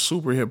is. I'm a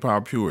super hip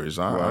hop purist.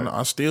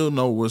 I still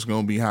know what's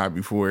gonna be hot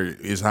before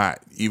it's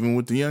hot, even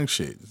with the young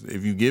shit.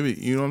 If you give it,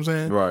 you know what I'm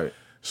saying? Right.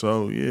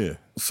 So yeah.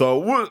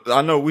 So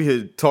I know we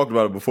had talked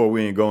about it before.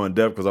 We didn't go in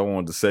depth because I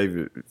wanted to save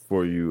it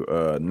for you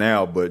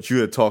now. But you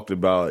had talked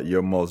about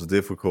your most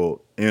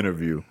difficult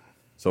interview.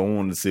 So I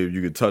wanted to see if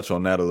you could touch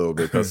on that a little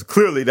bit, because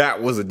clearly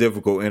that was a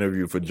difficult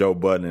interview for Joe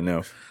Budden and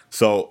them.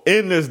 So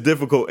in this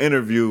difficult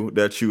interview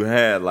that you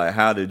had, like,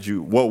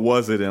 what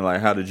was it, and like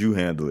how did you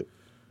handle it?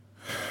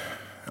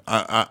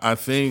 I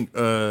think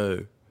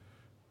for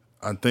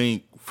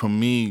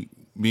me,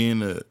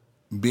 being a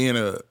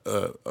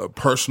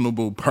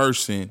personable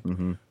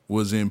person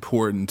was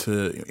important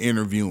to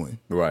interviewing.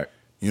 Right.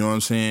 You know what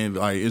I'm saying?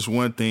 Like, it's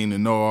one thing to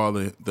know all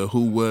the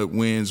who, what,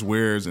 whens,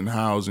 wheres, and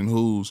hows and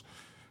whos,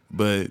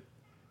 but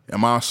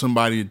am I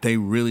somebody that they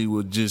really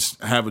would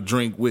just have a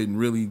drink with and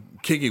really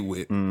kick it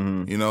with?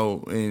 You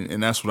know,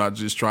 and that's what I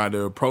just try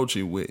to approach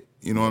it with.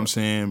 You know what I'm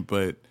saying?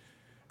 But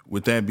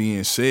with that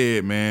being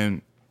said,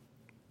 man,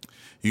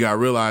 you got to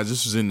realize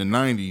this was in the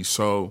 90s,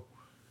 so,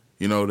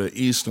 you know, the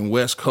East and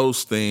West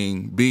Coast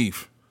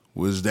beef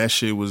was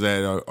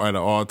at an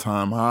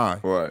all-time high.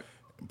 Right.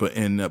 But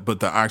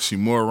the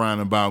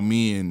oxymoron about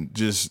me and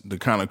just the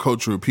kind of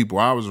culture of people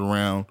I was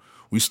around,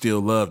 we still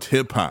loved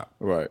hip hop.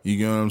 Right. You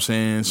get what I'm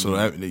saying? So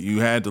that you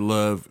had to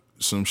love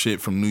some shit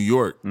from New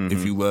York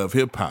if you love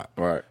hip hop.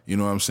 Right. You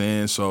know what I'm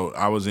saying? So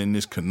I was in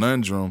this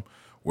conundrum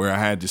where I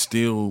had to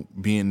still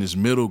be in this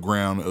middle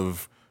ground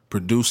of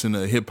producing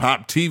a hip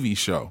hop TV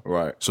show.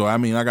 Right. So I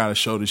mean, I gotta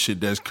show the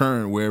shit that's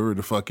current wherever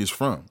the fuck it's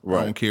from.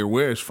 Right. I don't care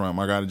where it's from.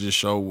 I gotta just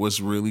show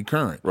what's really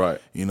current. Right.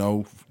 You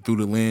know, through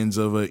the lens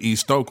of a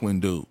East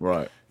Oakland dude.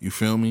 Right. You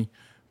feel me?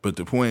 But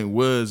the point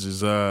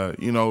is,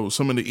 you know,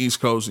 some of the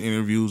East Coast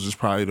interviews is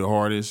probably the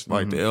hardest,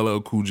 like the LL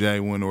Cool J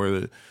one or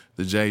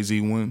the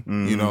Jay-Z one,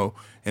 you know,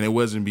 and it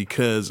wasn't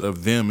because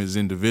of them as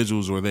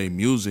individuals or their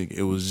music.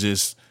 It was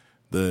just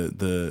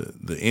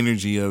the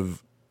energy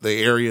of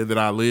the area that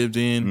I lived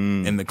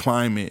in and the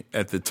climate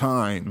at the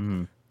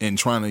time and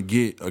trying to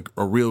get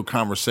a real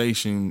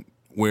conversation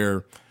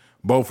where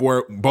both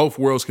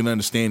worlds can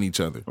understand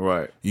each other.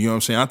 Right. You know what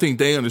I'm saying? I think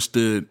they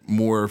understood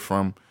more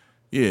from,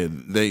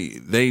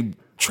 they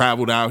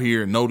traveled out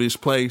here and know this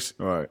place,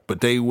 Right.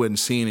 but they wasn't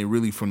seeing it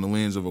really from the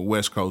lens of a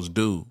West Coast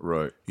dude.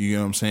 Right. You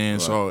know what I'm saying?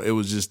 Right. So it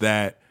was just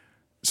that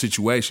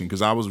situation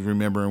because I was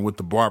remembering what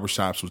the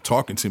barbershops was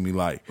talking to me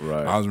like.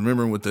 Right. I was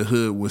remembering what the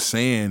hood was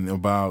saying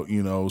about,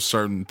 you know,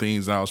 certain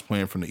things I was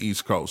playing from the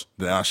East Coast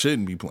that I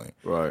shouldn't be playing.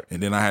 Right.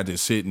 And then I had to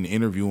sit and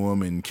interview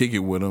them and kick it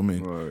with them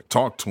and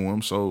talk to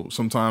them. So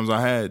sometimes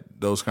I had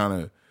those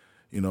kind of,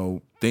 you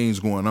know, things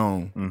going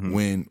on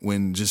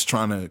when just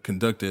trying to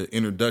conduct an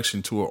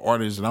introduction to an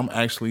artist that I'm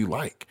actually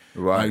like.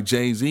 Right. Like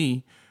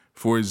Jay-Z,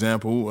 for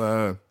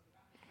example.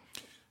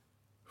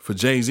 For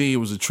Jay-Z, it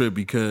was a trip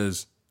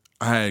because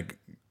I had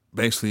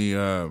basically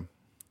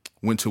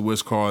went to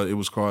what's called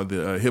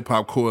the Hip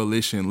Hop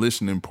Coalition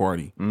Listening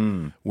Party,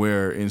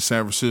 where in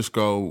San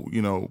Francisco,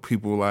 you know,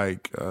 people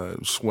like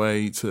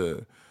Sway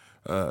to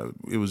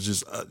it was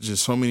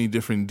just so many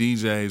different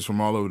DJs from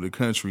all over the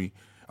country.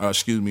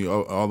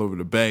 All over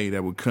the Bay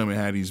that would come and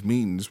have these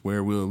meetings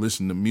where we'll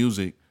listen to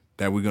music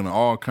that we're gonna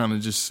all kind of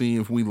just see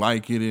if we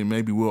like it and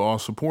maybe we'll all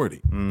support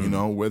it. You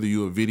know, whether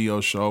you're a video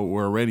show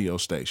or a radio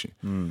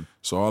station.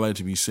 So all that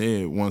to be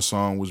said, one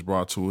song was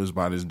brought to us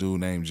by this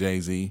dude named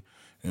Jay-Z.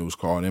 And it was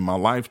called "In My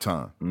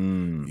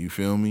Lifetime." You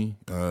feel me?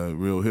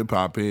 Real hip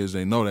hop heads,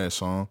 they know that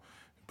song,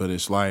 but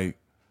it's like,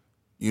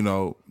 you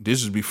know,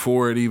 this is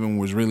before it even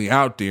was really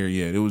out there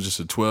yet. It was just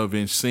a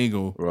 12-inch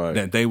single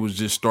that they was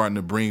just starting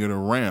to bring it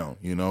around.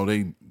 You know,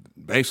 they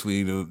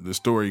basically, the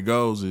story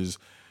goes is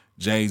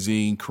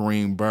Jay-Z,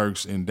 Kareem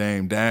Burks, and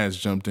Dame Dash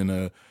jumped in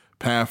a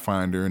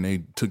Pathfinder and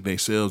they took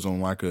themselves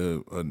on like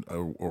a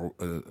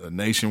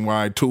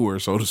nationwide tour,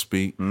 so to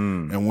speak.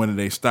 And one of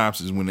their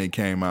stops is when they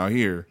came out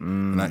here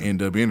and I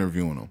ended up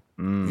interviewing them.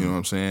 You know what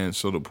I'm saying?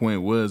 So the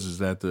point is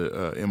that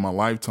the "In My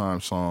Lifetime"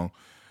 song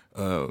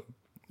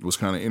was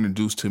kind of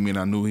introduced to me and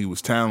I knew he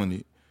was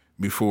talented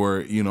before,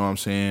 you know what I'm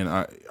saying,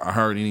 I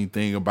heard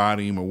anything about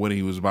him or what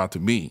he was about to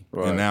be.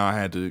 And now I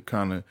had to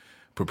kind of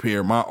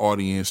prepare my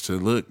audience to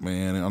look,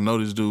 man, I know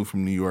this dude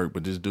from New York,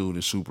 but this dude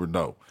is super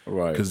dope.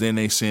 Right. Because then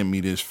they sent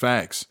me this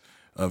fax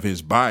of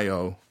his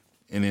bio,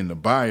 and in the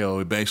bio,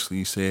 it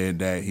basically said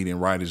that he didn't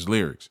write his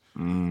lyrics.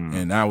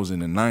 And that was in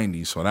the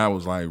 90s, so that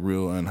was like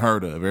real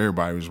unheard of.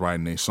 Everybody was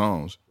writing their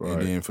songs.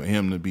 And then for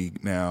him to be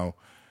now,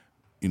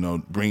 you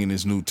know, bringing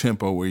this new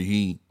tempo where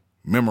he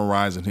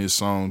memorizing his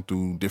song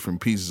through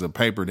different pieces of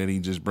paper that he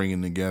just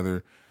bringing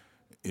together,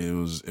 it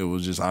was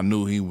just, I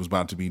knew he was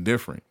about to be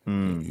different.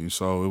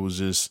 So it was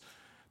just,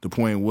 the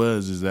point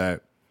is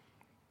that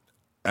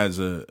as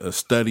a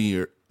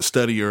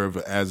studier of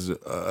as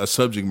a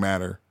subject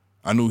matter,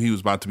 I knew he was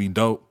about to be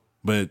dope.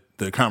 But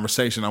the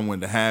conversation I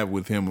wanted to have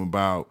with him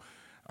about,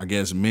 I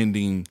guess,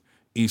 mending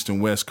East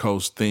and West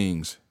Coast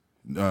things,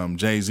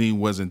 Jay-Z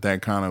wasn't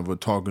that kind of a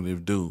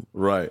talkative dude.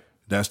 Right.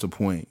 That's the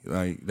point.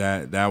 Like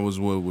that was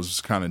what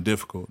was kind of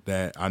difficult.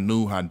 That I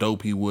knew how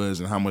dope he was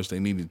and how much they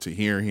needed to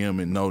hear him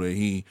and know that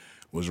he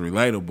was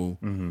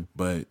relatable.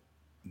 But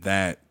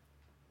that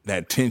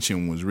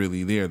tension was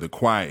really there. The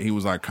quiet, he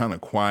was like kind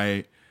of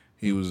quiet.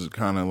 He was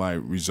kind of like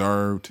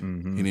reserved. He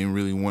didn't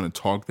really want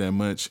to talk that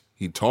much.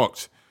 He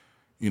talked,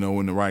 you know,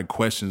 when the right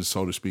questions,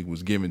 so to speak,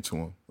 was given to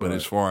him. But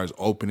as far as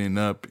opening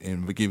up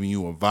and giving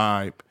you a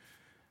vibe,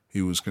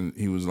 he was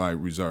like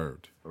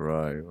reserved.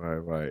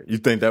 Right. You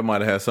think that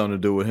might have had something to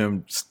do with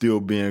him still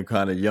being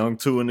kind of young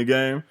too in the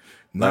game?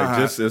 Like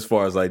just as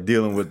far as like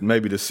dealing with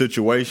maybe the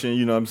situation,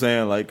 you know what I'm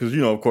saying? Like, cause you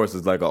know, of course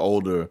it's like an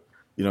older,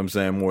 you know what I'm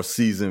saying, more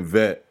seasoned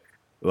vet.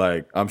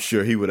 Like I'm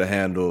sure he would have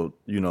handled,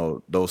 you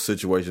know, those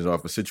situations, or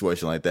if a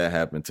situation like that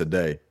happened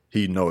today,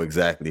 he'd know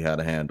exactly how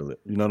to handle it.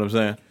 You know what I'm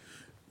saying?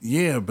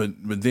 Yeah, but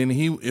then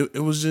it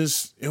was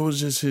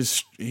just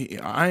his.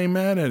 I ain't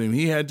mad at him.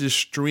 He had this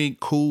street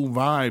cool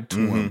vibe to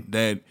him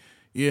that.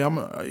 Yeah,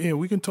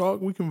 we can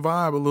talk, we can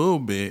vibe a little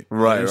bit.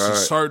 Right, it's a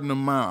certain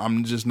amount.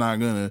 I'm just not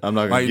gonna. I'm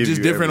not gonna like give just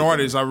you different everything.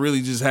 Artists. I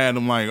really just had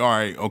them like, all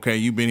right, okay,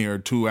 you've been here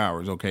 2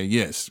 hours. Okay,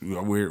 yes,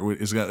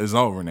 it's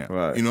over now.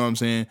 Right. You know what I'm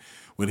saying?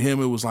 With him,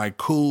 it was like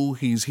cool.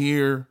 He's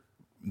here.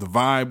 The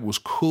vibe was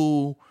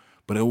cool,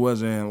 but it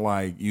wasn't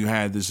like you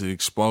had this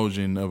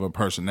explosion of a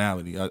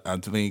personality. I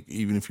think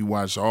even if you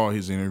watch all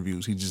his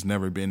interviews, he's just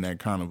never been that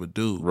kind of a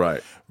dude.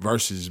 Right.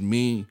 Versus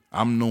me,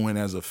 I'm knowing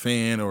as a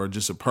fan or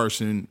just a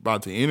person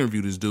about to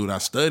interview this dude, I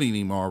studied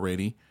him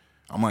already.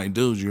 I'm like,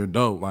 dudes, you're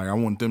dope. Like, I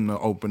want them to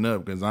open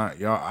up because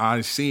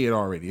I see it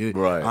already.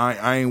 Right.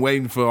 I ain't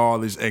waiting for all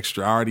this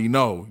extra. I already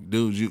know,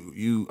 dudes.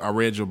 I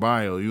read your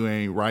bio. You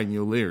ain't writing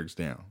your lyrics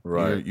down.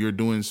 Right. You're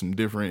doing some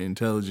different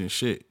intelligent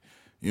shit.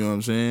 You know what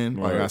I'm saying?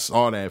 Like, Right. I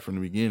saw that from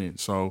the beginning.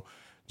 So,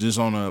 just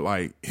on a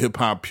like hip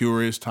hop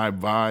purist type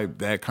vibe,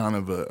 that kind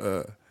of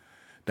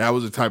that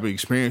was the type of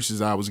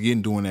experiences I was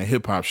getting doing that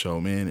hip hop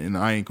show, man. And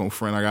I ain't gonna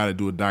front. I got to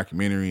do a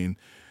documentary and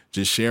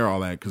just share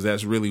all that because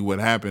that's really what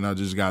happened. I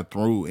just got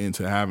through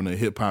into having a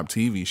hip hop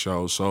TV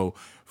show. So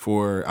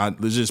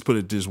let's just put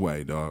it this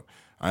way, dog.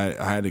 I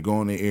had to go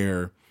on the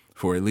air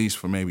for at least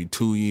for maybe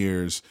 2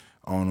 years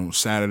on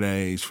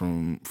Saturdays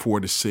from 4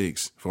 to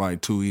 6 for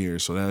like 2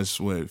 years. So that's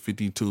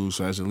 52.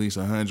 So that's at least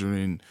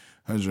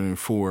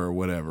 104 or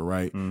whatever,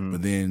 right? Mm-hmm.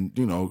 But then,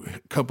 a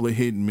couple of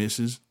hit and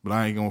misses, but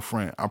I ain't gonna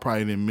front. I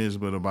probably didn't miss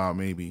but about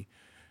maybe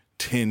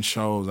 10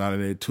 shows out of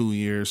that 2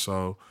 years.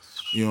 So,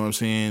 you know what I'm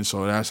saying?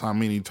 So that's how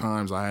many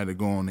times I had to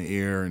go on the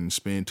air and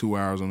spend 2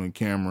 hours on the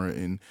camera.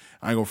 And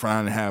I ain't gonna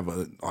front and have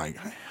like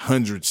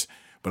hundreds,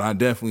 but I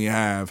definitely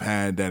have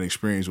had that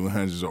experience with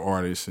hundreds of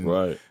artists and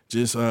Right.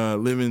 just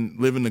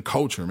living the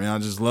culture, man. I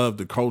just love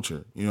the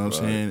culture, you know what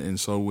I'm Right. saying? And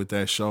so with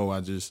that show,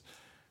 I just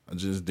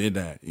did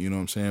that, you know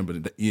what I'm saying?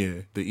 But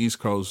the East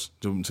Coast,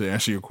 to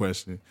answer your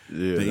question,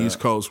 the East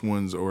Coast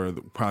ones are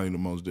probably the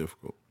most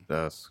difficult.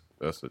 That's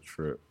a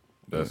trip.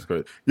 That's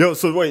great. Yo,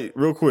 so wait,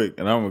 real quick,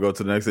 and I'm gonna go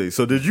to the next day.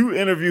 So did you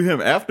interview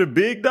him after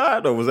Big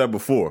died, or was that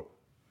before?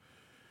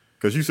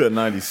 Because you said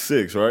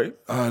 96, right?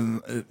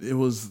 It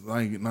was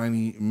like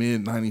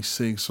mid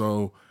 96.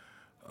 So,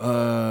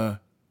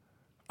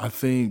 I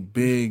think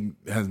Big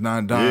has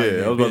not died. Yeah,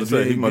 yet. I was about to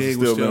say, he must have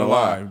still been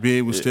alive.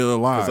 Big was still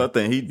alive. Because I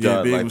think he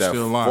died Big like was that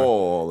still alive.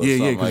 fall or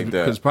something like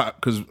that.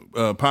 Because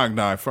Pac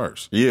died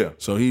first. Yeah.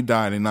 So he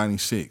died in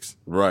 96.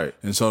 Right.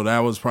 And so that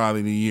was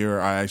probably the year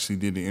I actually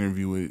did the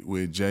interview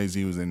with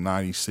Jay-Z. It was in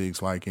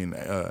 96, like in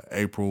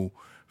April,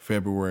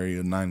 February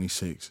of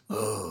 96.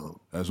 Oh,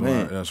 that's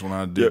when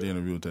I did the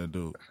interview with that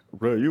dude.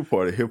 Bro, you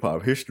part of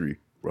hip-hop history,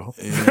 bro.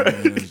 Yeah,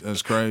 man,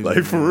 that's crazy.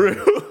 Like, for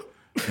real.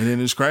 And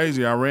then it's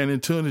crazy. I ran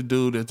into the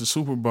dude at the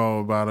Super Bowl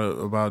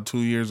about 2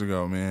 years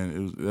ago,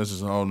 man. That's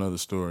just a whole nother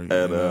story.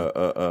 At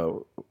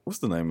what's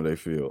the name of their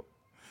field?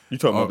 You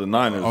talking about the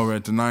Niners? Over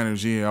at the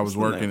Niners, yeah. I was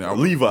working.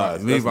 Levi.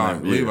 Levi.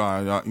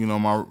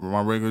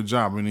 My regular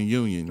job in the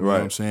union. You know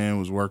what I'm saying?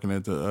 Was working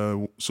at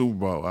the Super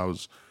Bowl. I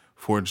was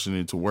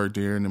fortunate to work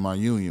there and in my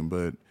union,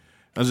 but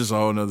that's just a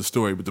whole nother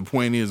story. But the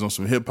point is, on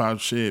some hip hop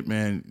shit,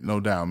 man, no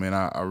doubt, man.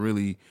 I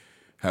really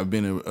have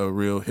been a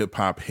real hip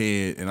hop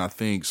head, and I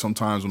think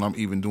sometimes when I'm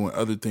even doing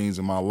other things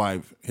in my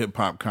life, hip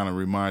hop kind of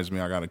reminds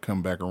me I got to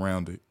come back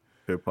around it.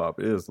 Hip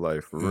hop is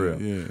life for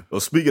real. Yeah. Well,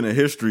 speaking of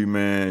history,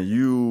 man,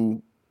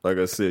 you, like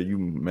I said, you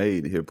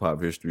made hip hop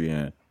history,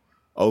 and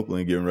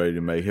Oakland getting ready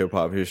to make hip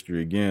hop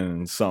history again.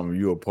 And something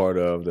you're a part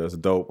of that's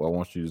dope. I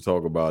want you to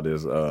talk about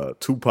is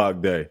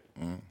Tupac Day.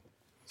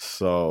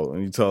 So,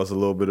 can you tell us a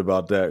little bit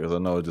about that? Because I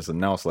know it just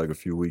announced like a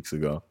few weeks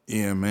ago.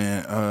 Yeah,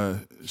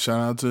 man. Shout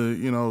out to,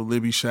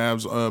 Libby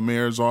Shab's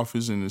mayor's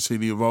office in the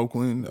city of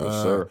Oakland. Yes,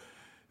 sir.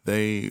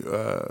 They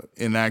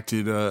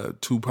enacted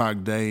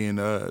Tupac Day in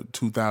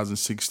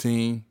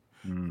 2016.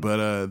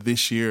 But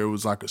this year it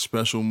was like a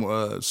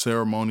special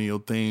ceremonial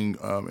thing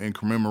in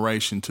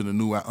commemoration to the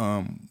new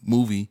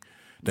movie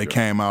that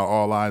came out,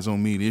 All Eyes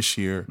on Me, this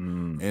year.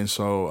 And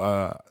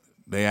so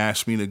they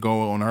asked me to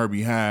go on her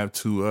behalf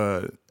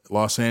to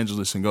Los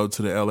Angeles and go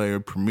to the LA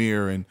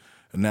premiere and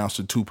announce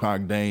the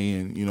Tupac Day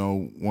and,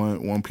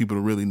 want people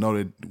to really know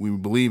that we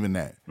believe in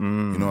that, you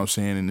know what I'm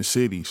saying, in the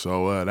city.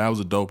 So that was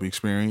a dope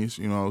experience.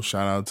 Shout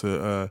out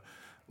to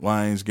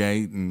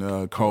Lionsgate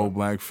and Cold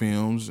Black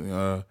Films.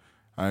 I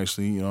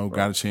actually,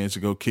 got a chance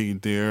to go kick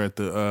it there at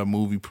the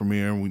movie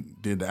premiere, and we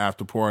did the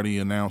after party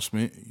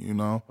announcement,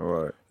 All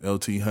right.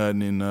 LT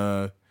Hutton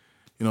and,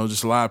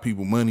 just a lot of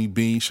people. Money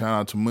B, shout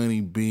out to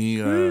Money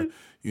B.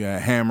 You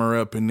had Hammer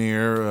up in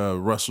there,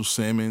 Russell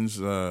Simmons,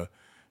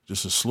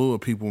 just a slew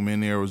of people in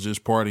there was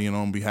just partying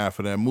on behalf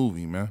of that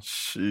movie, man.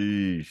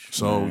 Sheesh.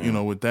 So,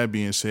 man. With that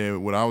being said,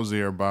 what I was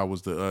there about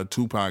was the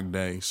Tupac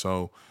Day.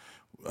 So,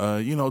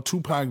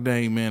 Tupac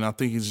Day, man, I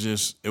think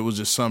it was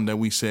just something that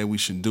we said we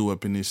should do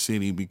up in this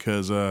city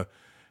because,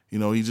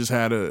 he just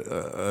had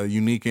a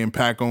unique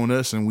impact on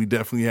us, and we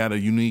definitely had a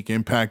unique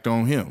impact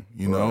on him,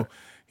 know.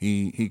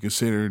 He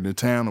considered the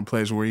town a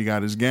place where he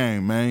got his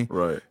game, man.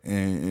 Right.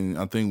 And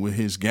I think with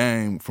his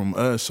game from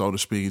us, so to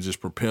speak, it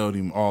just propelled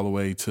him all the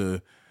way to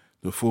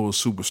the full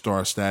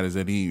superstar status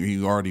that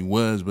he already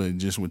was. But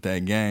just with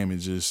that game, it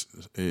just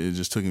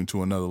took him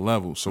to another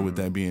level. So with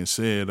that being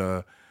said,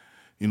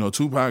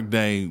 Tupac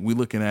Day, we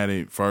looking at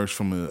it first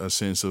from a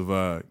sense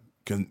of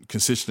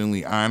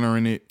consistently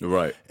honoring it.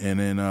 Right. And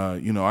then, I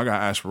got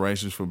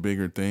aspirations for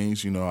bigger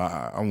things.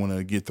 I want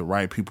to get the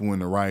right people in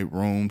the right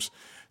rooms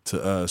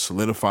to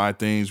solidify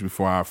things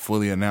before I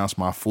fully announce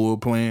my full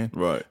plan.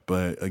 Right.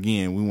 But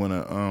again, we want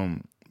to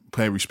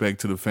pay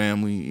respect to the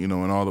family, and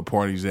all the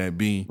parties that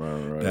be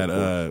right,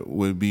 that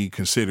would be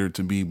considered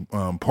to be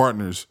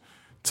partners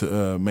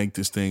to make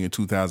this thing in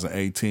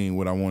 2018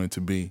 what I want it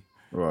to be.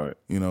 Right.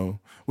 You know,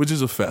 which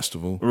is a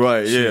festival.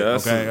 Right, Shit, yeah.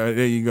 That's okay,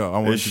 there you go. I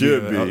want it to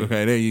should be. be.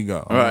 Okay, there you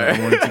go. Right.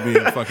 I want it to be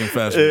a fucking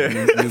festival.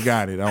 Yeah. You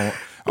got it. I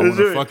want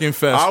a fucking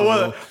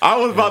festival. I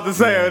was about to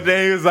say it,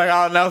 then he was like,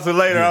 I'll announce it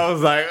later. I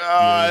was like,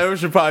 it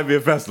should probably be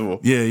a festival.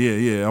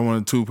 Yeah. I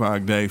want a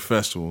Tupac Day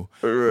festival.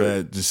 Right.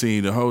 But to see,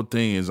 the whole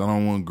thing is I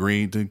don't want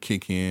greed to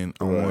kick in.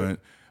 I want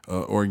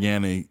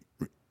organic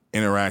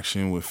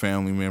interaction with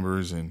family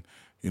members and,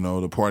 you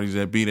know, the parties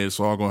that be there. It's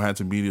all going to have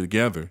to be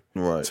together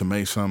to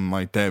make something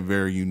like that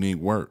very unique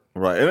work.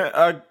 Right.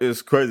 And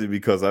it's crazy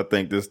because I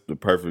think this is the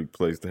perfect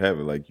place to have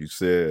it, like you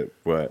said.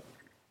 But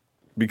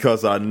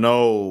because I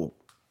know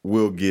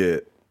we'll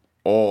get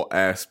all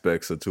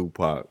aspects of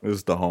Tupac. This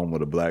is the home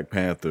of the Black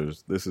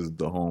Panthers. This is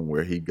the home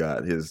where he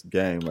got his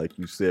game, like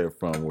you said,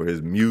 from, where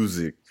his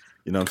music,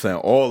 you know what I'm saying?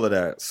 All of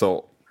that.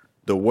 So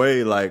the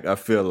way, like, I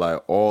feel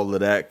like all of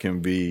that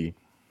can be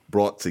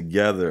brought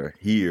together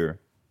here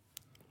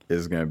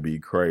is going to be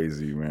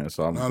crazy, man.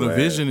 So I'm glad. The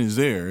vision is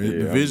there.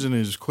 Yeah. The vision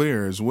is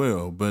clear as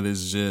well, but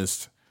it's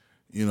just,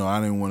 you know, I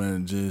didn't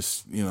want to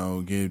just, you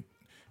know, get,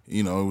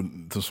 you know,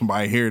 to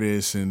somebody hear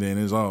this and then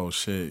it's, oh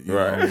shit. You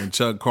know, when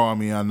Chuck called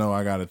me, I know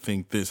I got to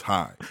think this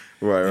high.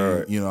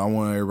 Right. You know, I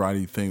want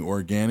everybody to think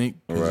organic.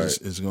 Right.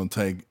 It's gonna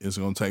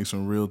take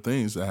some real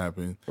things to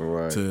happen.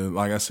 Right. To,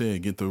 like I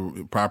said, get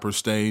the proper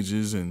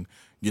stages and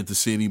get the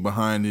city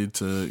behind it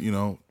to, you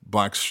know,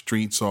 block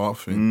streets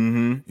off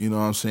and you know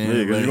what I'm saying?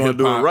 Yeah, because you're gonna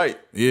do it right.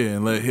 Yeah,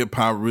 and let hip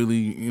hop really,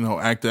 you know,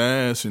 act the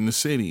ass in the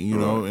city, you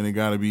know, and it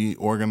gotta be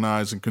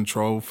organized and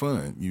controlled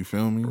fun. You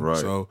feel me? Right.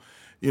 So,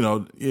 you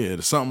know,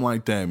 something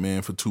like that,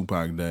 man, for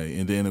Tupac Day.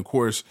 And then of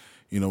course,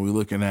 you know, we're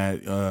looking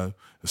at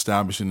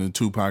establishing the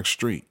Tupac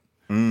Street.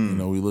 You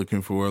know, we're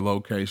looking for a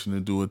location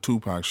to do a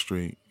Tupac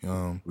Street.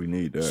 We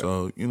need that.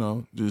 So, you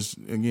know, just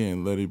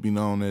again, let it be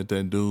known that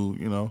dude,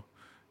 you know,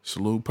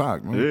 salute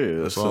Pac, man.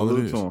 Yeah, that's all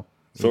it is. To him.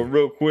 So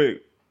real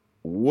quick,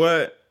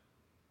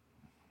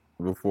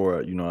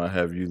 before, you know, I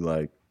have you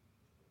like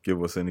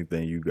give us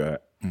anything you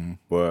got,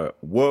 but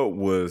what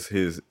was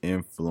his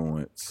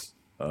influence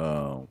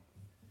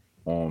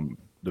on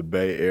the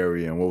Bay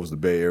Area, and what was the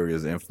Bay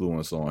Area's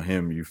influence on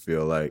him, you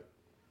feel like,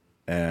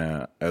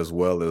 and as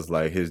well as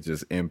like his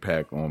just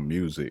impact on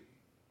music?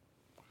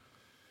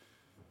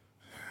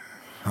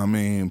 I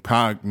mean,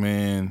 Pac,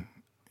 man,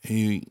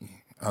 I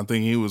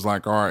think he was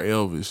like our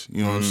Elvis,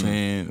 you know what I'm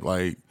saying?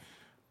 Like,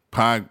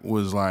 Pac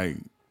was like,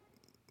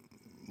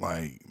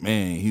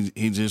 man,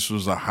 he just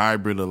was a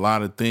hybrid of a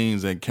lot of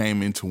things that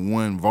came into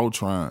one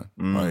Voltron.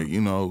 Like, you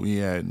know, he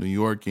had New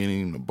York in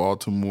him, the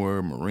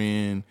Baltimore,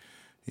 Marin,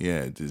 he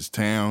had this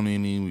town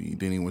in him,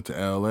 then he went to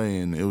L.A.,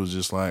 and it was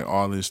just like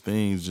all these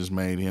things just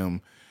made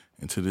him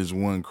into this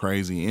one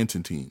crazy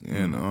entity.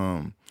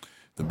 And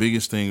the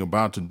biggest thing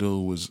about the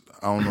dude was,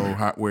 I don't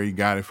know where he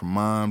got it from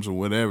moms or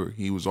whatever,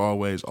 he was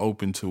always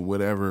open to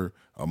whatever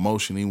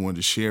emotion he wanted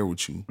to share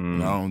with you.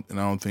 And I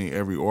don't think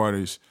every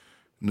artist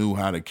knew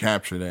how to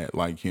capture that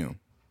like him.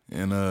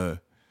 And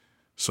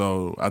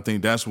so I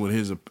think that's what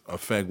his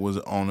effect was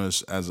on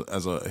us as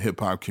a hip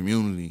hop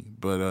community.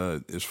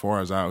 But as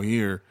far as out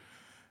here,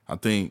 I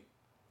think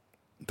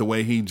the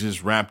way he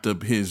just wrapped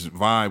up his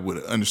vibe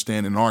with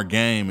understanding our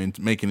game and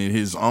making it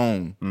his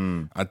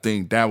own, I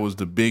think that was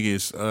the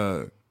biggest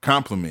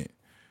compliment.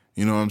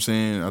 You know what I'm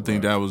saying? I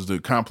think that was the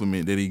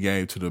compliment that he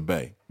gave to the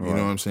Bay. You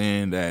know what I'm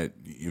saying? That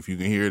if you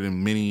can hear it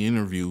in many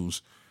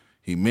interviews,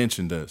 he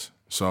mentioned us.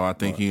 So I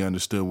think he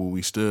understood what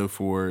we stood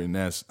for, and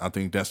I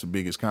think that's the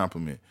biggest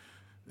compliment.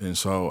 And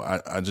so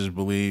I just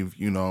believe,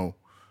 you know,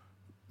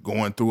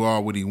 going through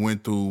all what he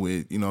went through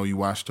with, you know, you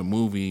watch the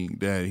movie,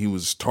 that he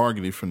was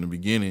targeted from the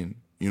beginning,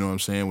 you know what I'm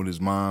saying, with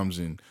his moms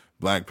and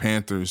Black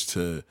Panthers,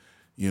 to,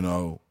 you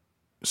know,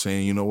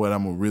 saying, you know what,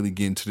 I'm going to really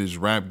get into this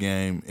rap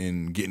game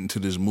and get into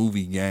this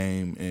movie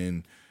game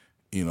and,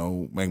 you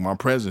know, make my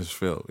presence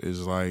felt. It's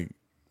like,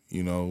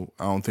 you know,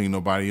 I don't think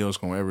nobody else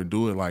going to ever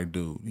do it like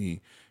dude.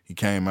 He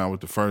came out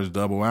with the first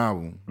double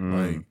album.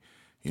 Like,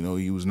 you know,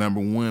 he was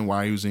 #1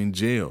 while he was in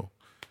jail.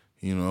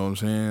 You know what I'm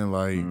saying?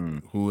 Like,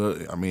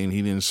 I mean,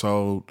 he didn't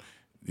sold,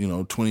 you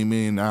know, 20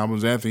 million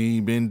albums after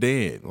he been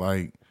dead.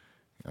 Like,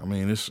 I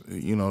mean, this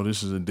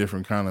is a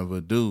different kind of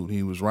a dude.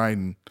 He was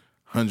writing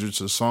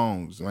hundreds of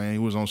songs. Man, he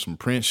was on some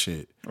Prince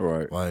shit.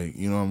 Right. Like,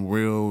 you know,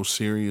 real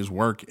serious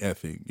work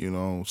ethic, you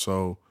know.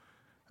 So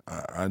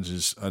I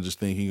just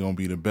think he gonna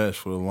be the best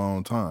for a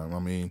long time. I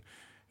mean,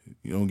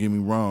 you don't get me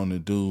wrong, the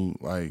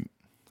dude, like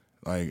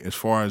as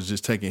far as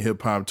just taking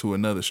hip hop to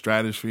another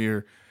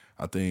stratosphere,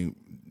 I think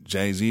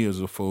Jay-Z is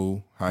a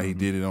fool, how he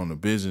did it on the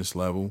business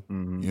level. You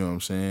know what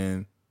I'm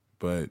saying?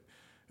 But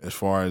as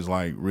far as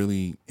like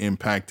really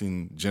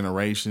impacting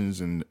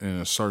generations in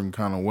a certain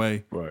kind of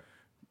way, right?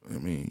 I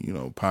mean, you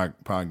know, Pac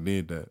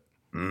did that.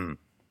 I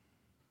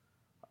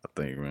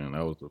think, man,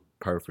 that was a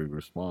perfect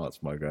response,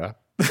 my guy.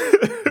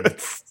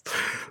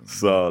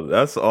 So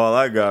that's all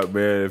I got,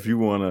 man. If you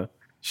want to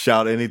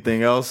shout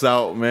anything else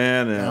out,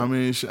 man,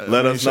 and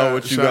let us know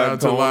what you got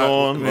going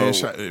on.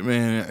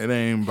 Man, it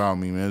ain't about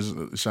me,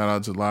 man. Shout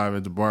out to Live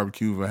at the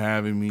Barbecue for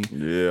having me.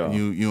 Yeah.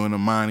 You and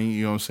Amani,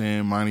 you know what I'm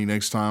saying? Monty,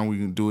 next time we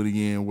can do it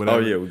again, whatever. Oh,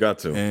 yeah, we got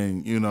to.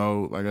 And,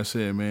 like I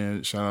said,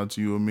 man, shout out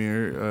to you,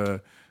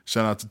 Amir.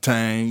 Shout out to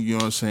Tang, you know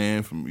what I'm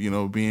saying, from,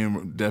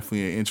 being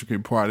definitely an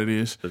intricate part of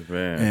this.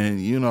 Man.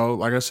 And,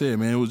 like I said,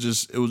 man, it was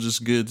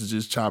just good to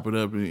just chop it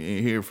up and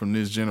hear from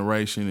this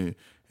generation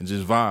and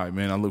just vibe,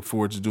 man. I look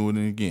forward to doing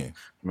it again.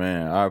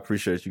 Man, I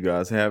appreciate you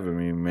guys having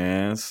me,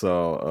 man.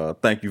 So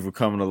thank you for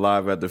coming to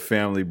Live at the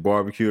Family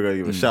Barbecue. I gotta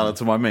give a shout out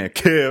to my man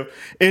Kev.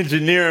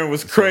 Engineering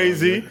was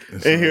crazy.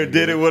 In here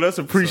did it with us.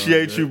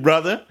 Appreciate you,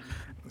 brother.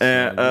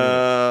 And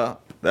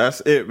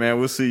that's it, man.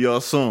 We'll see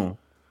y'all soon.